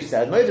surely you've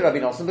said, Moed Rabbi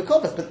Nosson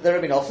Bekofos, but the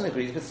Rabbi Nosson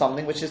agrees with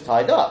something which is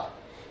tied up.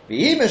 Are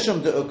you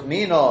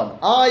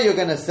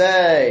going to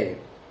say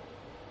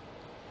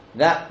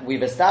that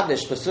we've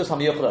established Basus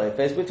HaMiyuchad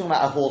Ofes, we're talking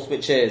about a horse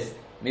which is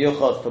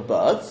Miyuchad for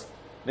birds,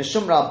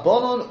 Mishum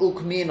Rabbanon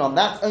Ukminon,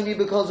 that's only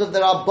because of the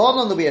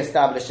Rabbanon that we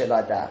established it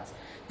like that.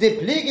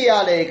 Dipligi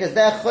Ale, because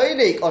they're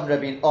cholik on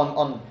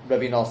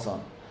Rabbi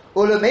Nosson.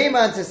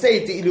 Ulamayman to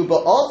say Di'ilu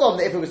Ba'adam,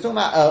 that if it was talking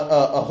about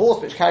a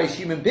horse which carries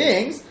human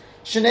beings,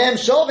 Shneim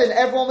Shovin,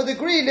 everyone would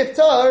agree,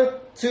 liftar,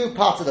 to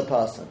part of the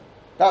person.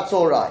 That's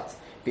alright.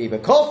 Biba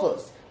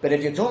Kofus. But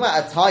if you're talking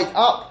about a tied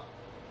up,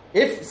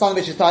 if something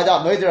which is tied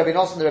up, Moed Rabbi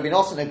Nosson, the Rabbi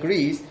Nosson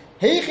agrees,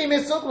 Heichi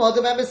Misukma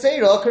the Ben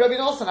Beseira, Rabbi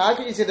Nosson. How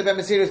can you say the Ben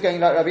Beseira is going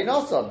like Rabbi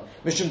Nosson?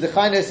 Mishum the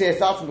Chai no says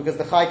that's because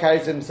the Chai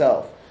carries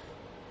himself.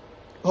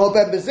 But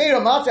surely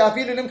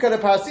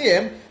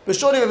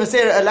the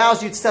Beseira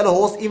allows you to sell a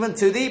horse even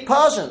to the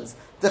Persians.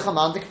 The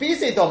Chaman the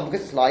Kfisi Dom,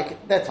 because it's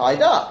like they're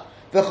tied up.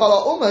 The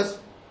Chala Umas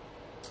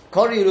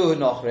Koriru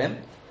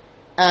Nochrim,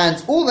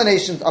 and all the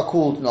nations are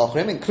called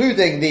Nochrim,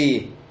 including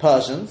the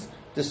Persians,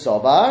 the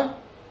Sobar,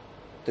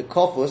 the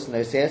Kofus,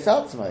 no Seis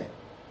Atzmai.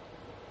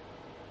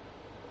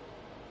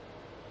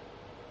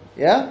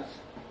 Yeah?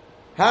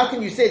 How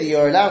can you say that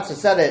you're allowed to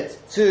sell it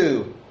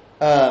to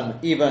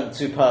even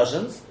to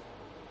Persians?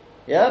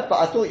 Yeah, but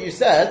I thought you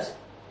said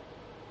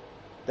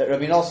that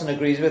Rabbi Nosson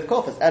agrees with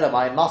Kofus.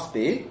 Elamai must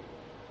be,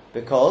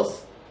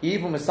 because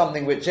even with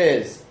something which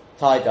is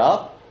tied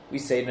up, we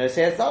say no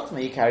Seis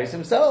Atzmai, he carries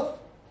himself.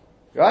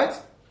 Right?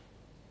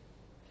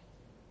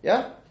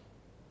 Yeah?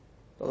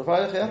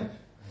 Yeah?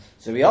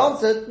 So we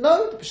answered,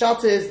 no, the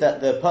pshat is that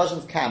the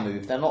Persians can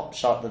move, they're not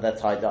pshat that they're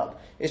tied up.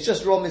 It's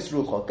just romis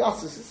rucha.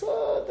 Gassus is,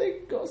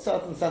 they've got a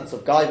certain sense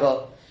of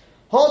gaiva.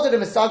 Harder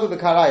than misagu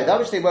b'karaya, that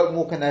which they won't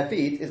walk on their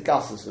feet is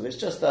gassus. It's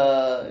just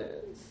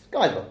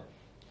gaiva.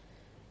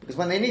 Because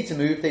when they need to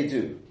move, they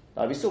do.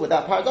 Like we saw with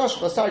that Paradash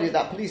Chasari,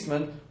 that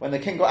policeman, when the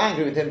king got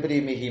angry with him,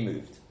 believe me, he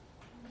moved.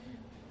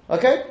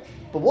 Okay?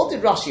 But what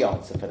did Rashi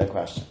answer for the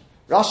question?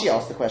 Rashi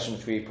asked the question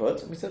which we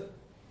put, and we said,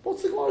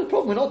 what's the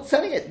problem? We're not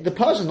selling it. The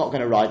Persian's not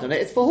going to ride on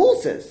it. It's for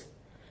horses.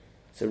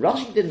 So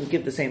Rashi didn't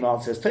give the same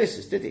answer as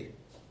Tosfos, did he?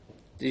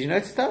 Did you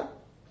notice that?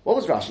 What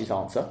was Rashi's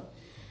answer?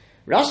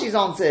 Rashi's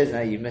answer is,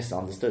 no, you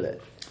misunderstood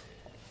it.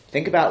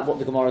 Think about what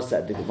the Gemara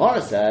said. The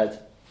Gemara said,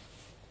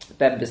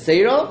 Ben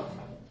Beseira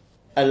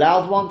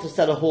allowed one to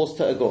sell a horse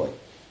to a goy.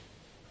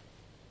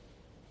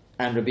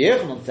 And Rabbi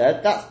Yochanan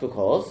said, that's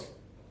because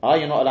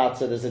you're not allowed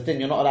to, there's a thing,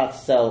 you're not allowed to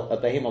sell a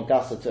behemoth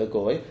gasa to a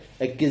goy.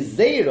 A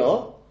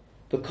gezerah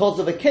because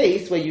of a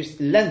case where you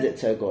lend it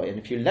to a goy. And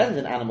if you lend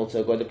an animal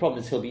to a goy, the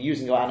problem is he'll be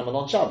using your animal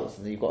on Shabbos,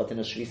 and then you've got a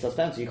dinner shvisas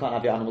so you can't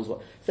have your animals.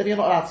 So you're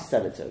not allowed to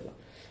sell it to a goy.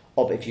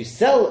 Or but if you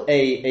sell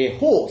a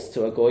horse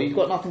to a goy, you've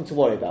got nothing to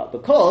worry about,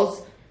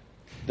 because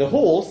the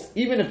horse,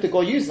 even if the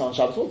goy uses it on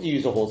Shabbos, what do you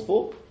use a horse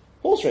for?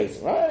 Horse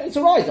racing, right? It's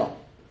a ride on.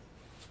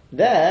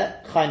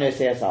 There, Chai no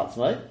se'es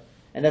atzmai,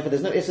 and therefore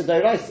there's no Issa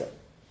D'oraisa.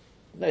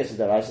 No Issa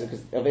D'oraisa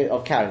because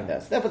of carrying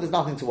this. Therefore there's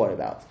nothing to worry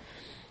about.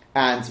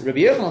 And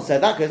Rabbi Yochanan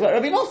said that goes like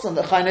Rabbi Nosson,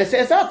 that Chai no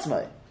se'es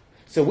atzmai.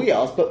 So we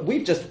asked, but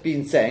we've just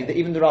been saying that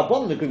even the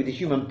Rabbanon agree with the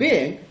human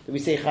being that we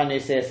say Chai no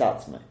se'es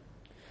atzmai.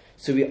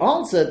 So we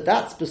answered,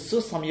 that's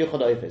Besus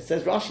HaMiyuchad Ofis.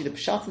 Says Rashi, the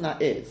Pshat in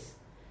that is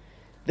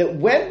that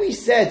when we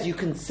said you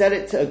can sell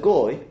it to a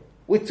goy,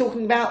 we're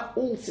talking about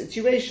all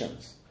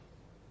situations.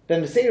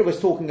 Then the Seir was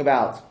talking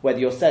about whether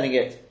you're selling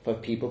it for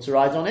people to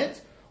ride on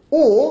it,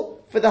 or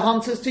for the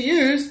hunters to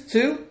use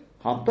to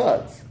hunt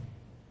birds.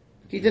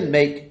 He didn't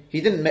make,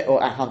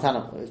 or hunt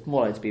animals, it's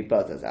more likely to be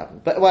birds as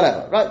happens, but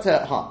whatever, right,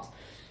 to hunt.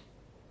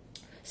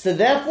 So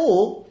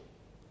therefore,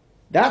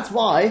 that's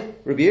why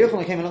Rabbi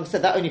Yochanan came along and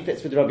said that only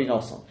fits with Rabbi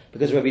Nosson.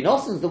 Because Rabbi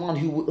Nosson is the one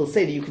who will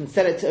say that you can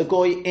sell it to a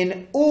goy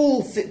in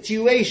all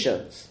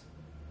situations.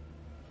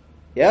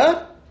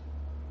 Yeah?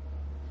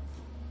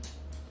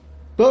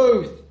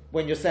 Both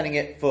when you're selling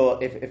it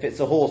for, if it's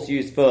a horse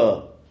used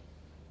to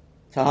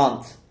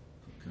hunt,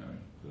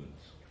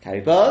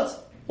 carry birds,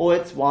 or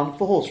it's one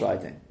for horse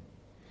riding.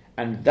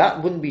 And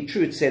that wouldn't be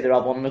true to say the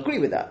Rabbanon agree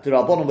with that. The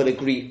Rabbanon will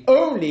agree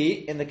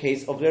only in the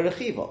case of the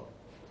Rechiva.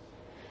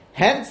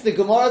 Hence, the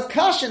Gemara's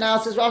kasha now,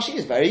 says Rashi,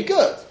 is very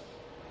good.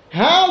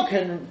 How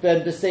can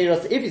Ben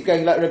Beseira, if he's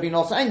going like Rabbi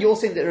Nosson, and you're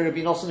saying that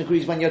Rabbi Nosson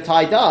agrees when you're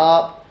tied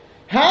up,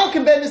 how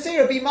can Ben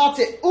Beseira be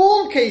matir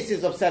all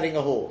cases of selling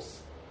a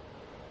horse?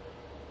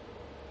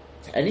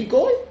 To any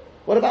goy?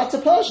 What about to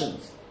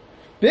Persians?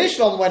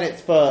 Bishlon, when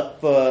it's for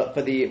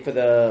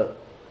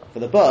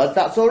the birds,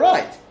 that's all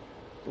right.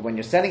 But when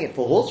you're selling it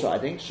for horse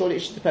riding, surely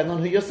it should depend on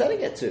who you're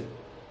selling it to,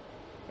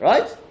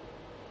 right?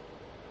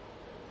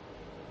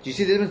 Do you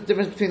see the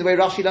difference between the way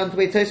Rashi learned and the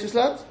way Tosfos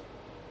learned?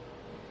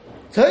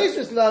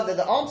 Tosfos learned that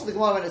the answer to the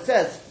Gemara when it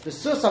says the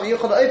Sus HaMiyuchad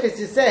Ofis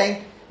is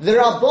saying the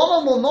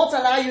Rabbanon will not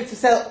allow you to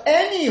sell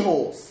any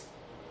horse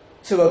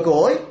to a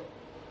goy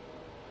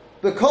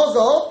because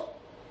of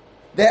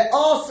there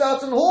are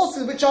certain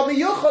horses which are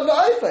Miyuchad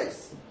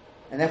Ofis,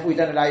 and therefore we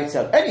don't allow you to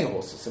sell any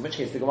horses. In which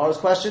case the Gemara's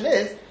question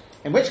is,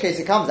 in which case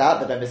it comes out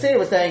that Ben Beseira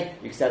was saying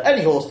you can sell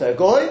any horse to a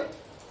goy.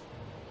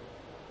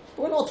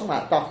 We're not talking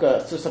about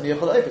Dafka Sus HaMiyuchad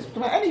Ofis, we're talking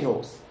about any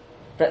horse.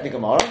 Bet the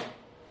Gemara.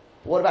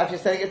 What about if you're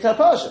selling it to a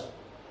Persian?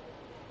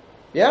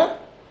 Yeah?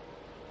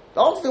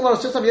 The answer to the Gemara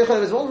Sus HaMiyuchad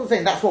Ofis wasn't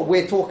saying that's what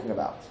we're talking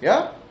about.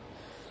 Yeah?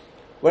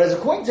 Whereas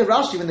according to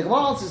Rashi, when the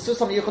Gemara answers Sus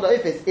HaMiyuchad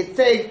Ofis, it's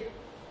saying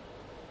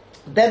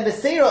Ben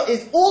Beseira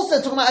is also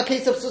talking about a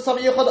case of Sus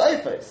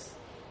HaMiyuchad Ofis.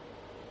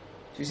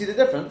 Do you see the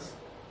difference?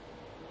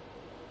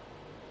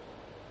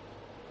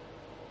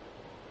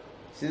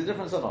 See the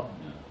difference or not?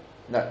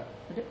 No.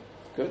 Okay.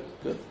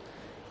 Good.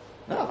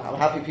 No, I'm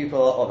happy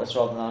people are honest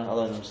rather than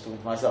I'm just talking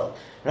to myself.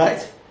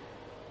 Right?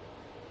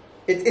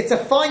 It's a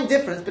fine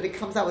difference, but it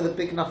comes out with a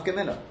big enough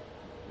gemina.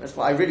 That's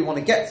what I really want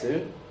to get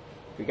to.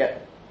 We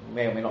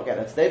may or may not get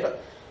there today,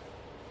 but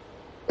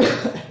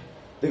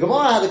the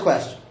Gemara had a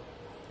question.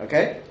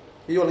 Okay?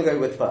 Who do you want to go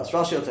with first?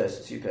 Rashi or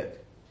Tosfos? You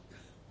pick.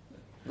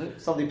 No?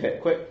 Somebody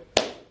pick, quick.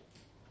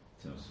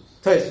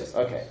 Tosfos,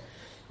 okay.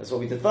 That's what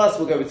we did first,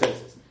 we'll go with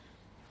Tosfos.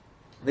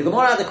 The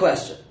Gemara had a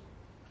question.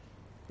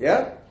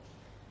 Yeah?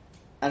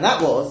 And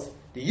that was,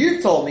 that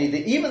you've told me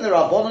that even the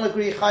Rabbanon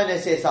agree Chai no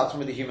se'es atzmai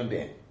with a human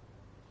being.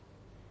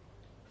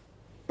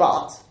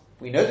 But,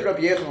 we know that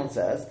Rabbi Yochanan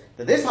says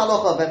that this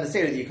halacha of Ben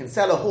Beseira that you can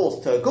sell a horse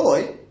to a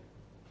goy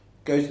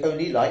goes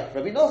only like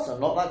Rabbi Nosson,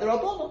 not like the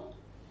Rabbanon.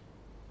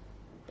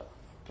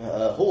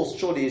 A horse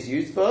surely is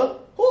used for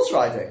horse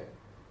riding.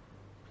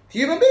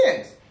 Human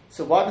beings.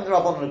 So why didn't the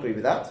Rabbanon agree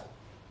with that?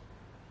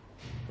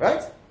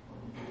 Right?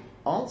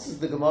 Answers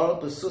the Gemara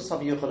Besus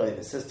HaMiyuchad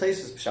Ofis. Says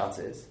Tosfos Pshat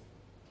is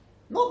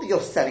not that you're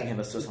selling him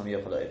a Sus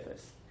HaMiyuchad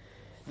Ofis.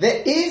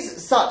 There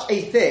is such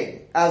a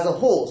thing as a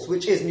horse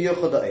which is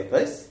Miyuchad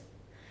Ofis,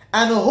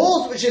 and a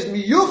horse which is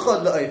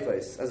Miyuchad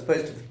Ofis, as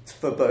opposed to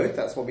for both.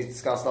 That's what we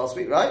discussed last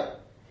week, right?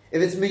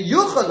 If it's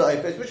Miyuchad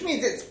Ofis, which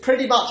means it's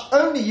pretty much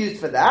only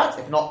used for that,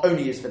 if not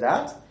only used for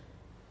that,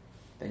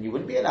 then you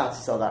wouldn't be allowed to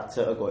sell that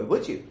to a goy,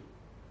 would you?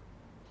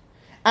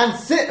 And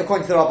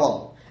according to the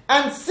Rabbanon.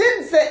 And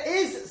since there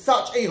is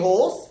such a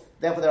horse,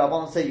 therefore the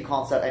Rabbanon say you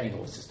can't sell any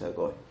horses to a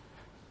goy.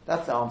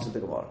 That's the answer to the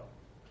Gemara.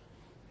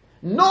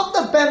 Not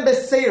the Ben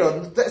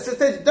Beseira.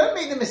 So don't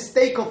make the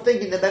mistake of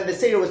thinking that Ben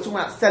Beseira was talking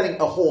about selling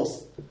a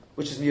horse,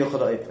 which is Miyuchad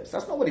Ofis.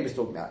 That's not what he was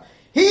talking about.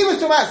 He was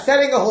talking about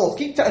selling a horse.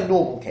 Keep to a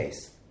normal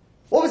case.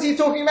 What was he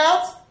talking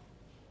about?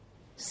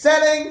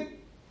 Selling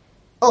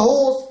a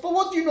horse. For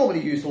what do you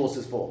normally use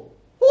horses for?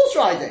 Horse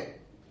riding.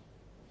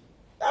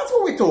 That's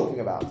what we're talking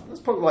about. That's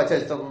probably why I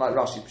said it doesn't like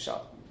Rashi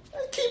Pshat.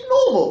 Keep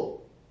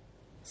normal.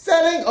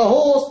 Selling a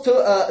horse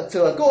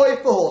to a goy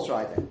for horse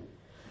riding.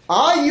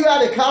 You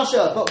had a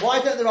kasha, but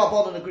why don't the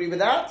Rabbanon agree with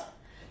that?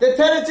 The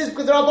tenet is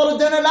because the Rabbanon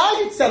don't allow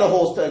you to sell a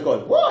horse to a goy.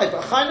 Why?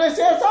 But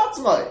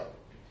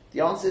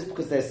the answer is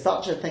because there's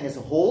such a thing as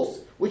a horse,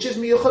 which is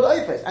miyuchad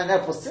oifes. And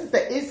therefore, since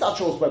there is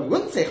such a horse where we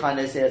wouldn't say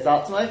chayno se'es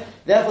atzmai,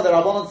 therefore the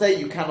Rabbanon say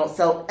you cannot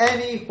sell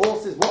any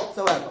horses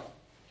whatsoever.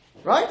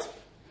 Right?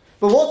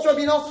 But what's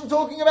Rabbi Nosson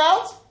talking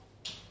about?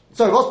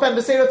 Sorry, what's Ben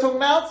Beseira talking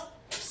about?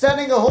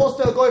 Selling a horse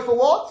to a goy for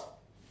what?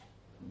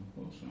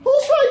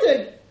 Horse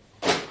riding.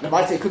 I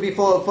might say it could be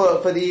for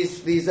these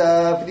birds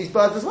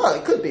as well.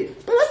 It could be.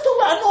 But let's talk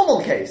about a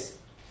normal case.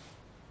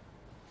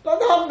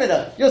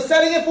 You're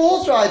selling it for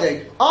horse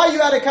riding.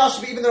 You had a kasha,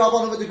 but even the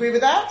Rabbanon would agree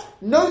with that?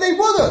 No, they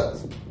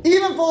wouldn't.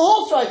 Even for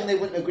horse riding, they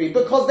wouldn't agree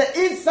because there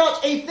is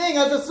such a thing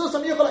as a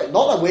susam yuchal.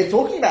 Not that we're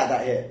talking about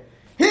that here.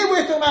 Here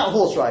we're talking about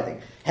horse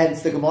riding.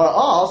 Hence the Gemara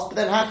asked, but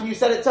then how can you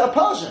sell it to a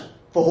Persian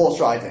for horse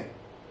riding?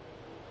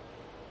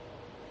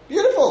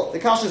 Beautiful. The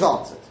kasha's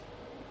answered.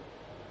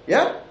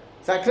 Yeah?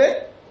 Is that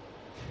clear?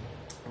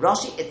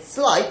 Rashi, it's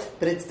slight,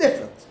 but it's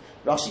different.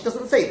 Rashi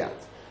doesn't say that.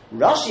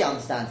 Rashi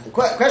understands the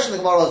question of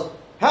the Gemara was,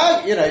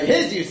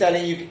 here's you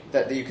selling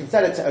that you can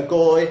sell it to a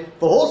goy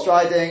for horse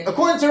riding,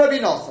 according to Rabbi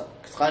Nosson.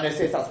 Because Chayno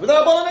says that's, but the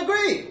Rabbanon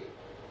agree.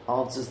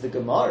 Answers the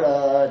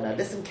Gemara. Now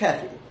listen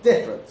carefully.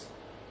 Different.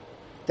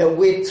 That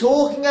we're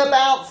talking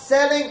about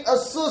selling a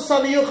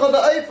susam yuchad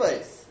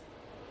oifes.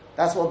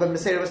 That's what Ben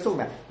Beseira was talking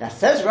about. Now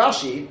says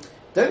Rashi,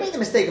 don't make the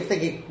mistake of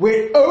thinking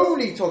we're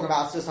only talking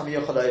about susam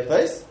yuchad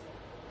oifes.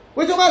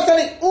 We're talking about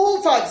selling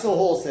all types of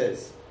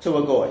horses to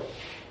a goy.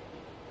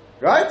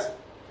 Right?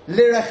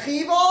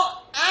 L'rechiva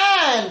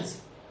and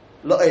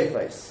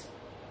l'oifes.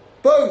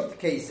 Both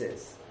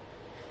cases.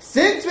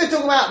 Since we're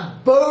talking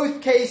about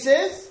both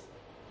cases,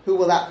 who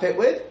will that fit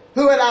with?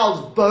 Who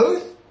allows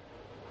both?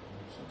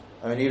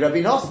 Only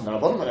Rabbi Nosson. The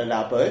Rabbanon would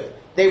allow both.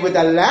 They would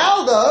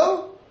allow,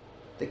 though,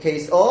 the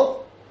case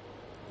of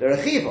the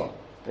rechiva,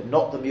 but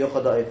not the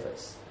miyuchad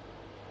ha'ofes.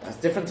 That's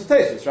different to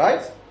Tosfos,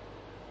 right?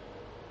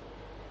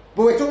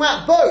 But we're talking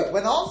about both.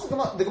 When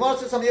the Gemara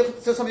says some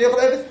miyuchad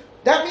ha'ofes,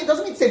 that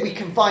doesn't mean to say we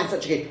can find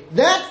such a case.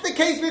 That's the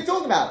case we're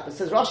talking about. But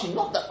says Rashi,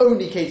 not the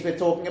only case we're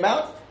talking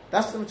about.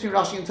 That's between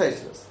Rashi and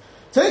Tosfos.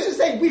 Tosfos is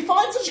saying we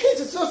find such a case.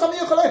 It's some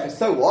miyuchad ha'ofes.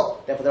 So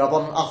what? Therefore, the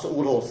Rabbanon asks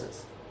all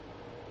horses.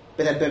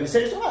 But then Ben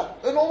Beseira is talking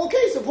about a normal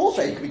case of horse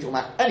trading. You could be talking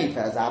about any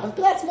fairs that happens,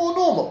 but that's more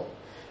normal.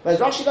 Whereas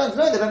Rashi learns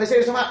no, that Ben Beseira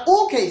is talking about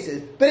all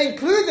cases, but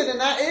included in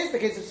that is the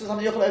case of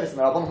Susam Yochel Ovis, and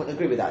the Rabbanon wouldn't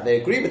agree with that. They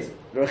agree with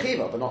the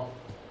Rechiva, but not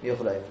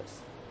Yochel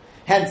Ovis.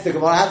 Hence, the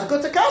Gemara has a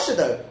good takasha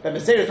though. Ben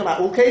Beseira is talking about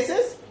all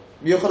cases,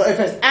 Yochel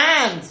Ovis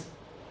and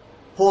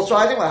horse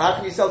riding. Well, how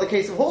can you sell the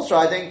case of horse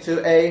riding to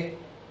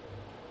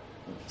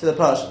the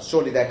Persians?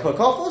 Surely they're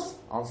kokofos?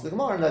 Answer the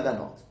Gemara, no, they're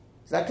not.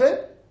 Is that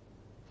clear?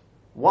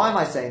 Why am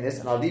I saying this?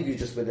 And I'll leave you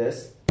just with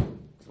this.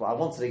 What I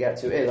wanted to get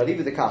to is, I'll leave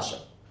you the kasha.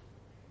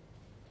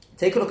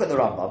 Take a look at the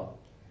Rambam,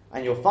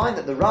 and you'll find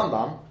that the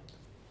Rambam,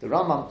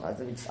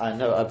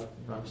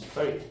 I'm just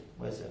very,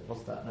 where's it?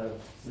 What's that? No,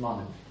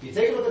 Zmanim. You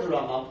take a look at the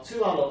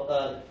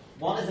Rambam,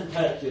 one is in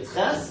Perek Yud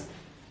Ches,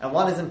 and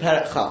one is in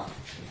Perek Chaf.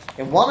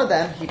 In one of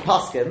them, he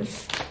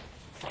paskins,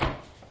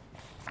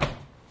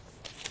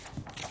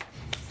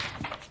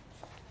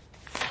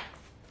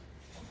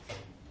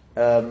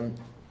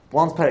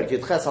 one's Perek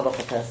Yud Ches,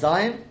 Halacha Peh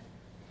Zayin.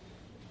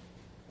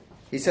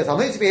 He says,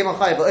 even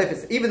after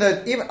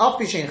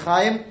Pishin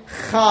Chayim,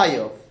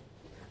 Chayav.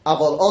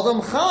 Aval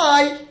Adam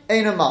Chay,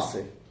 Eina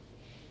Masu.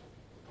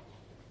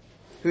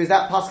 Who is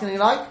that paskening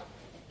like?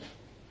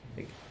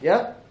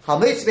 Yeah?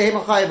 Hamitz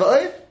Behema Chayav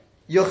Ba'oif,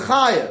 you're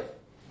Chayav.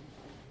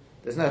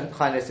 There's no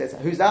Chayav says.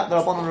 Who's that? The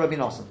Rabbanon and Rabbi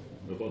Nosson.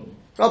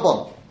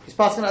 Rabbanon. He's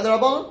passing like the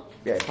Rabbanon?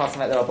 Yeah, he's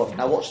passing like the Rabbanon.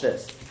 Now watch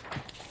this.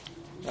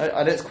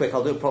 I know it's quick,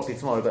 I'll do it properly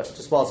tomorrow, but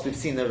just whilst we've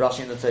seen the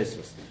Rashi and the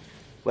Tosfos.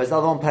 Where's the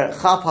other one?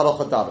 Chaf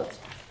Halacha Dalet.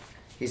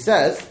 He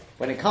says,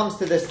 when it comes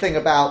to this thing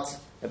about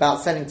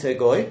selling to a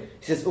goy,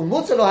 he says,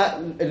 Limkar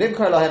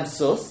lahem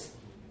sus,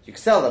 you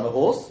can sell them a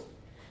horse,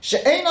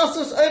 she'ein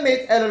asus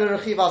omit elo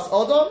l'rechivas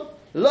odom,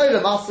 lo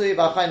l'masui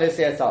v'achai no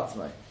se'etz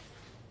atzmai,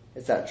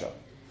 etc.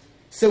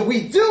 So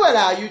we do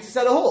allow you to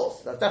sell a horse.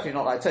 That's definitely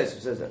not like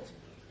Tosfos, is it?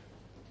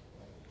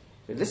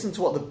 But listen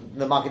to what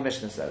the Maggid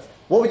Mishnah says.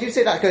 What would you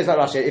say that goes like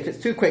Rashi? If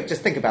it's too quick,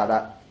 just think about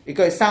that.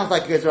 It sounds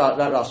like it goes like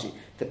Rashi.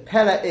 The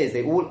Pella is,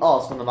 they all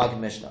ask from the Maggid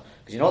Mishnah.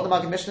 Because you know what the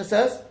Maggid Mishnah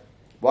says?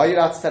 Why are you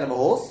allowed to sell him a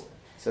horse?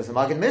 Says the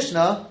Maggid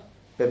Mishnah,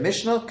 the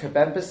Mishnah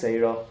keben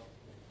Beseira.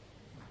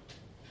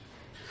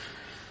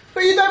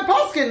 But you don't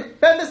paskin,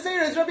 Ben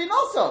Beseira is Rabbi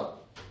Nosson.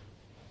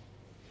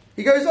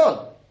 He goes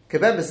on,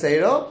 keben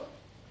Beseira,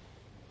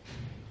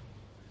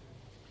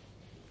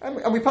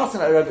 and we pass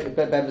it at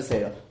Ben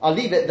Beseira. I'll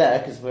leave it there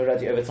because we're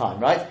already over time,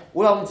 right?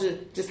 All I want to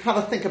just have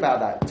a think about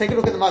that. Take a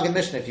look at the Maggid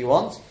Mishnah if you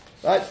want.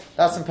 Right?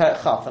 That's in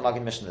Perek Chaf, the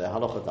Maggid Mishnah there.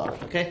 Halacha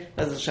Dalet. Okay?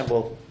 Bez Hashem,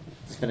 we'll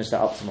just finish that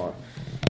up tomorrow.